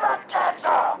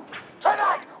Extravaganza!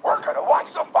 Tonight, we're gonna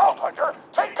watch the Vault Hunter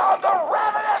take on the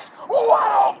ravenous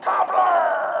Waddle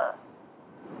Gobbler!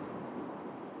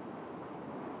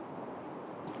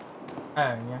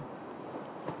 Oh, yeah.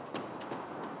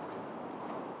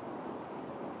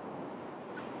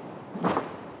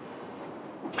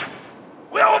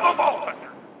 Will the Vault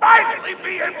Hunter finally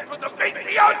be able to defeat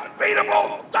the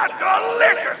unbeatable, the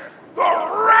delicious, the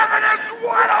ravenous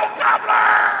Waddle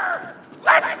Gobbler?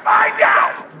 Let's find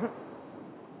out!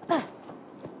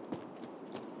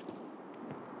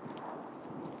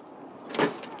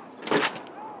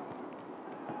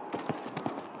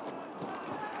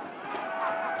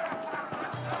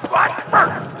 But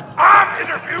first, I'm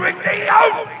interviewing the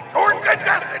only Torque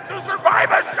contestant to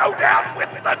survive a showdown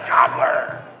with the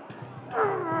Gobbler.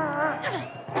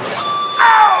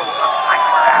 Oh, looks like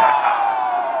we're out of time.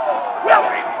 We'll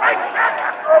be right back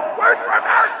after a word from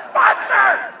our sponsor.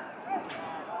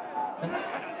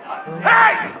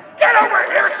 Hey, get over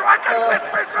here so I can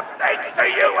whisper some things to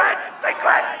you in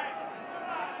secret.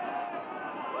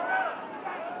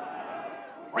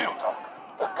 Real talk.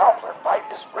 The Gobbler fight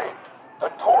is rigged. The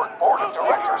Torque Board of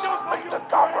Directors made the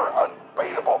Gobbler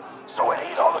unbeatable, so it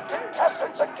ate all the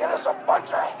contestants and get us a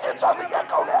bunch of hits on the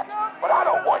EchoNet. But I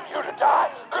don't want you to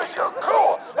die, because you're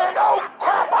cool, and oh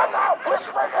crap, I'm not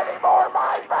whispering anymore,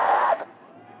 my bad!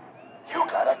 You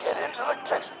gotta get into the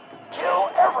kitchen,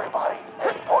 kill everybody,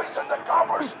 and poison the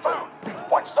Gobbler's food.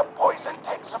 Once the poison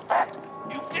takes effect,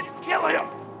 you can kill him.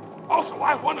 Also,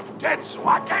 I want him dead so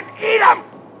I can eat him!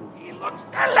 He looks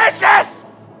delicious!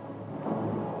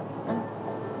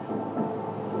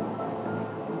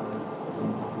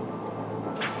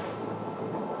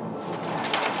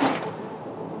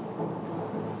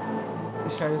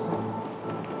 Let's try this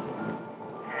one.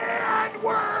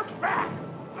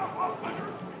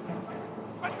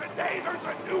 there's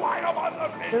a new item on the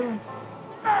menu.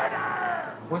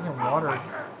 Murder! Wasn't water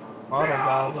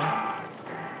goblin.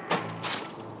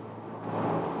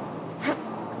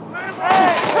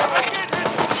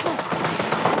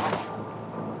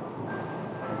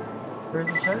 Where's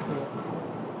the turkey?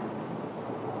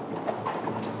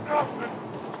 Nothing.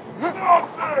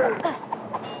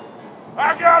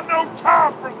 I got no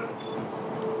time for this.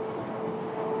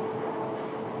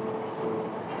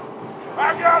 I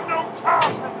got no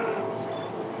time for this.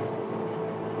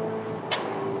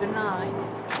 Good night.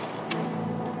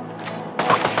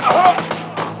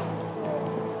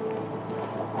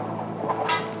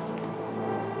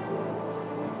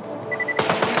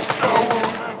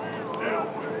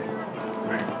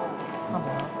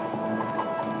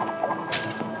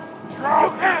 You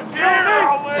can't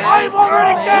kill me! I'm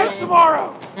already dead tomorrow!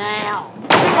 Now!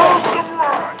 Oh, some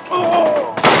right!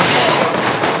 Oh!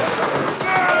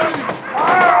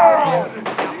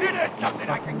 You did something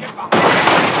I can get behind!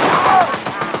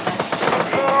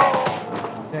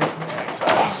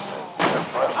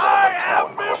 I am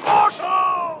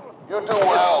immortal! You do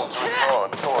well to ignore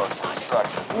Torque's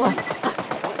instructions. Wish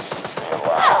to stay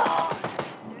alive.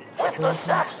 With the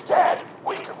chef's dead,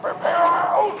 we can prepare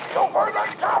our own meal for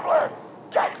the gobbler!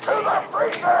 Get to the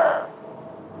freezer!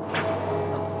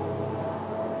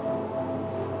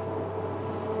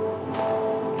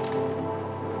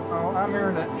 Oh, I'm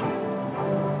hearing it.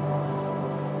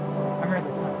 I'm hearing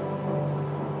the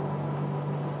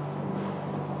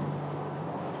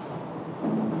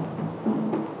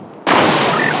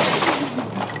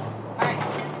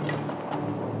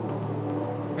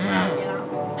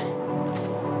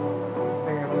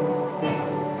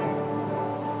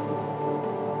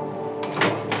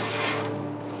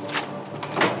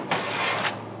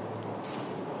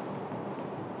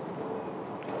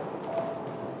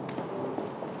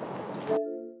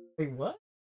Wait, what?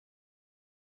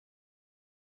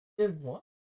 Did what?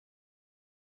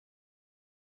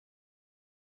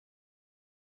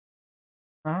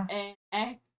 Huh? And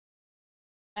act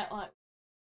like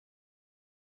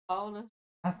all this.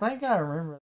 I think I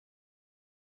remember.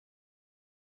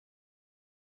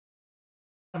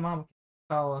 My mom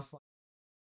saw us like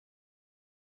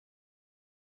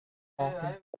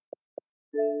walking.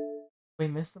 We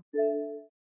missed them.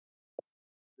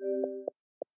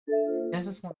 Yes,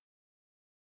 this one.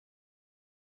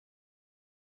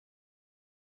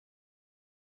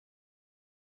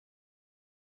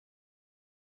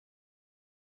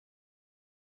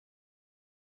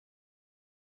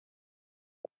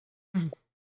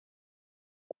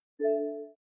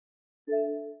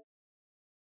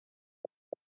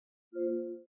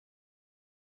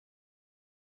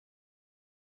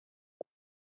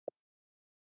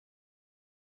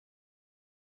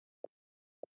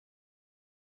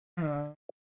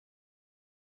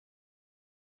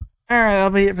 Alright, that'll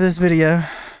be it for this video.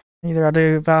 Either I'll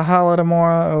do Valhalla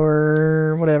tomorrow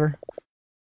or whatever.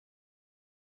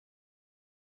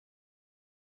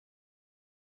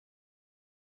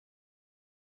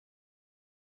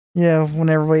 Yeah,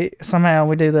 whenever we somehow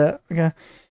we do that. Okay.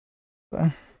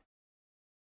 So.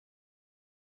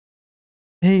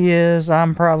 He is.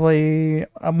 I'm probably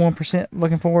 1%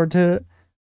 looking forward to it.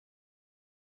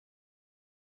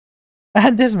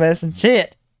 I'm just messing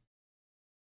shit.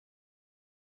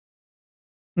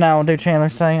 No, I'll do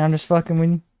Chandler's thing. I'm just fucking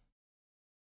with you.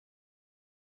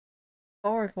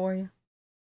 Hard for you.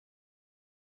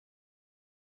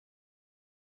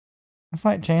 It's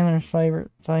like Chandler's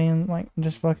favorite saying, like,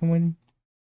 just fucking with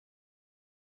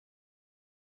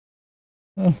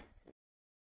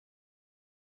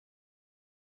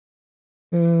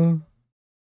you.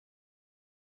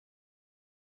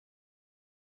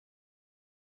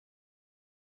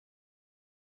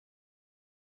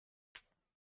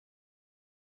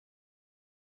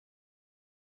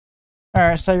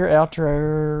 Alright, so your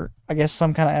outro, I guess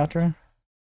some kind of outro.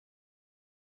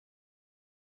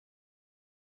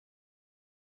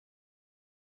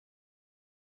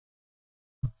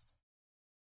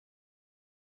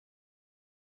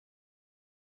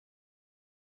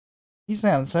 You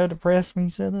sounded so depressed when you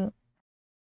said that.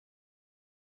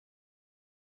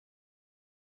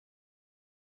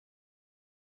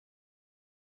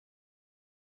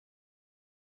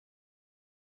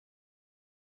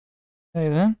 Hey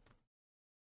then.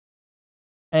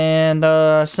 And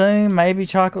soon maybe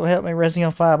Chocolate will help me Resident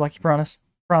Evil 5 like you promised.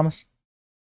 Promise.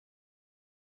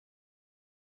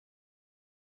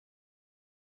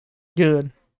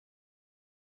 Good.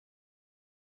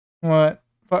 What?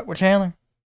 Fuck with Chandler?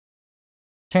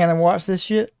 Chandler watch this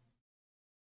shit?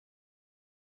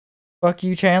 Fuck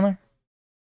you, Chandler.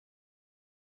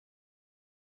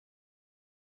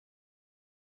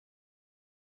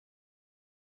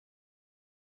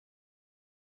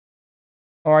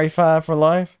 RE5 for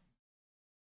life.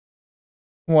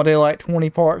 Want to do like 20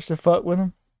 parts to fuck with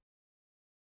them?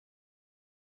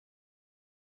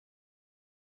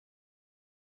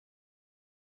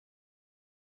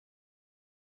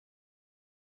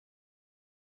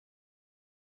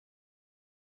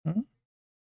 Hmm?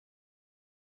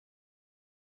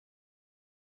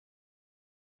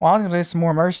 Well, I was gonna do some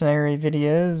more mercenary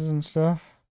videos and stuff.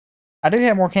 I do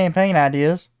have more campaign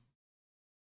ideas.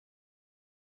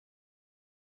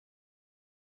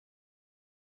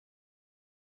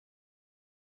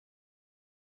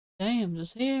 Damn,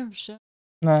 does he ever show?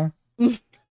 No.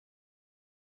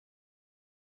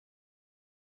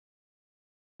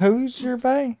 Who's your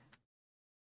bae?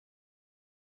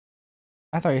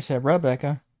 I thought you said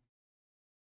Rebecca.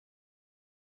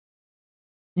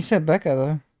 You said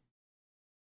Becca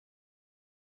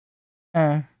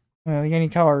though. Well, you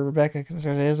can't call her Rebecca because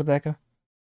there is a Becca.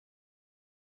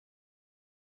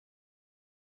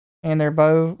 And they're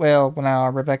both, well, now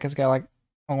Rebecca's got like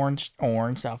orange,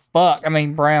 the fuck, I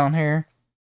mean brown hair.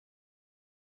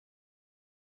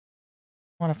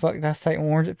 Why the fuck did I say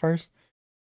orange at first?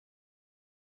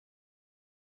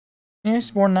 Yeah,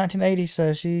 she's born in 1980,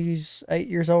 so she's 8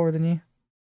 years older than you.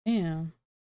 Yeah.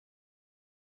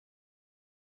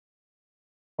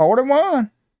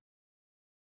 41.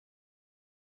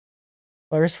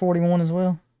 Claire's 41 as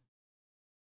well.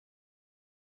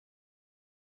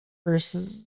 Chris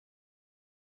is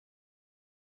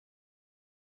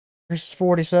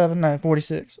 47, no,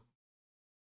 46.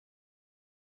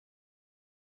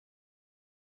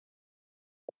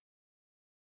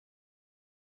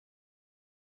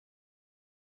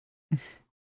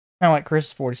 I like Chris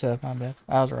is 47, my bad.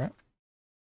 I was right.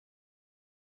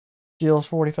 Jill's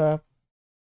 45.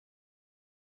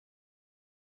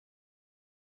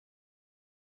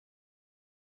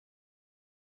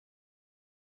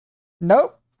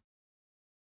 Nope.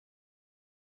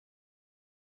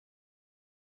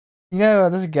 You know,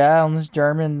 this guy on this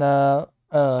German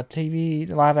TV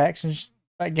live action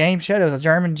game show. It was a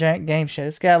German game show.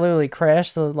 This guy literally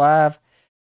crashed the live.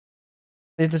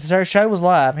 The show was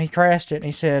live, and he crashed it, and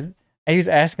he said he was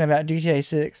asking about GTA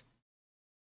 6.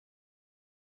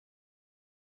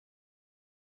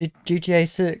 GTA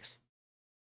 6.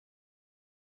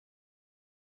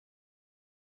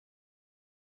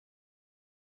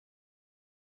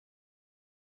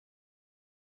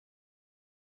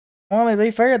 Well, to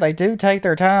be fair, they do take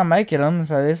their time making them,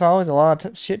 so it's always a lot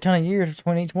of shit ton of years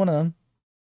between each one of them.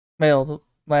 Well, the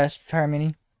last how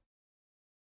many?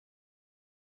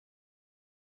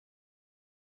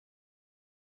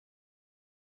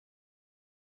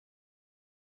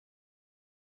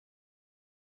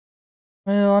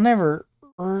 Well, I never.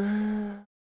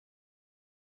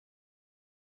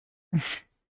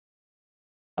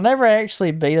 I never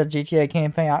actually beat a GTA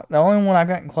campaign. The only one I've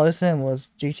gotten close in was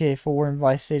GTA 4 and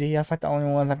Vice City. That's like the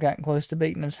only ones I've gotten close to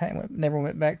beating and just never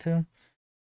went back to them.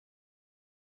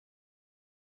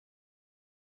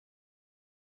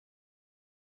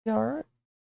 You alright?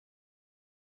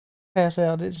 Pass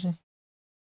out, did she?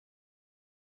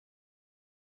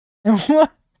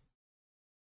 What?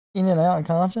 In and out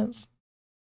unconscious?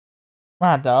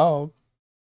 My dog.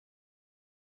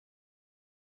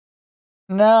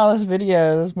 No, this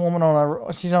video, this woman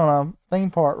she's on a theme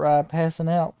park ride passing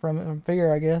out from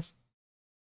fear, I guess.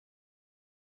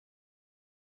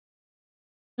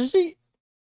 Is she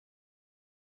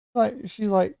she's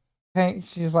like, hey,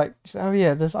 she's like, oh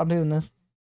yeah, I'm doing this.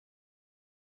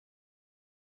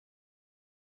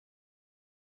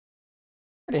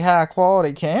 Pretty high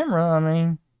quality camera, I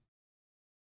mean.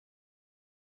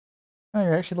 Oh,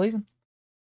 you're actually leaving?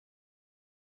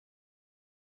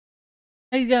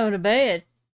 He's going to bed.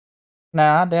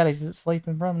 Nah, I doubt he's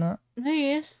sleeping, probably not.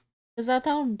 He is. Because I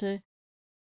told him to.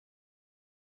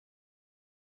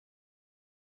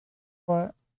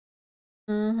 What?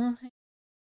 Uh-huh.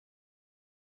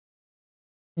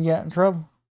 You got in trouble?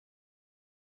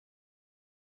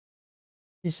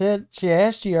 She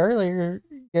asked you earlier,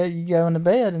 you go into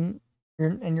bed and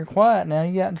you're quiet now,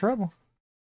 you got in trouble.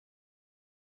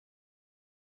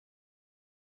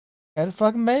 Go to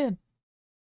fucking bed.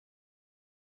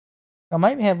 Now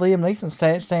make me have Liam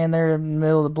Neeson stand there in the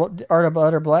middle of the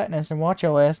utter blackness and watch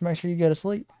your ass, make sure you go to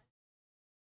sleep.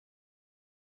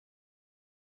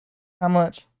 How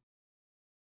much?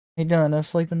 He done enough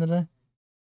sleeping today?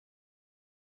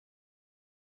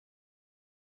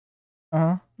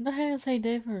 Uh-huh. The hell's he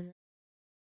different?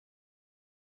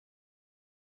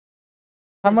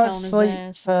 How much sleep?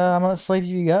 How much sleep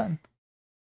have you gotten?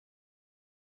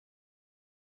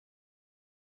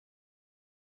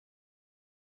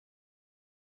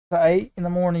 To 8 in the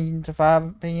morning to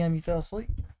 5 p.m. you fell asleep.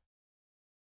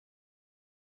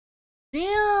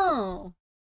 Damn.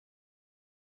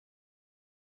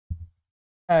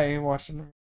 Hey, you watching?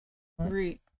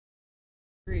 Rick.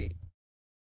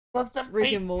 What's up,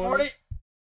 Rick and Morty?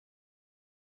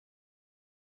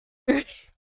 Rick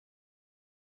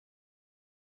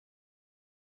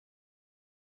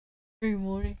and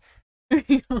Morty. Rick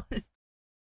and Morty.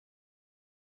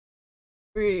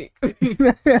 Rick.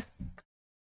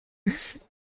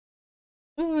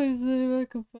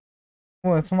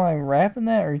 What, somebody rapping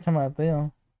that, or are you talking about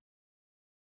them?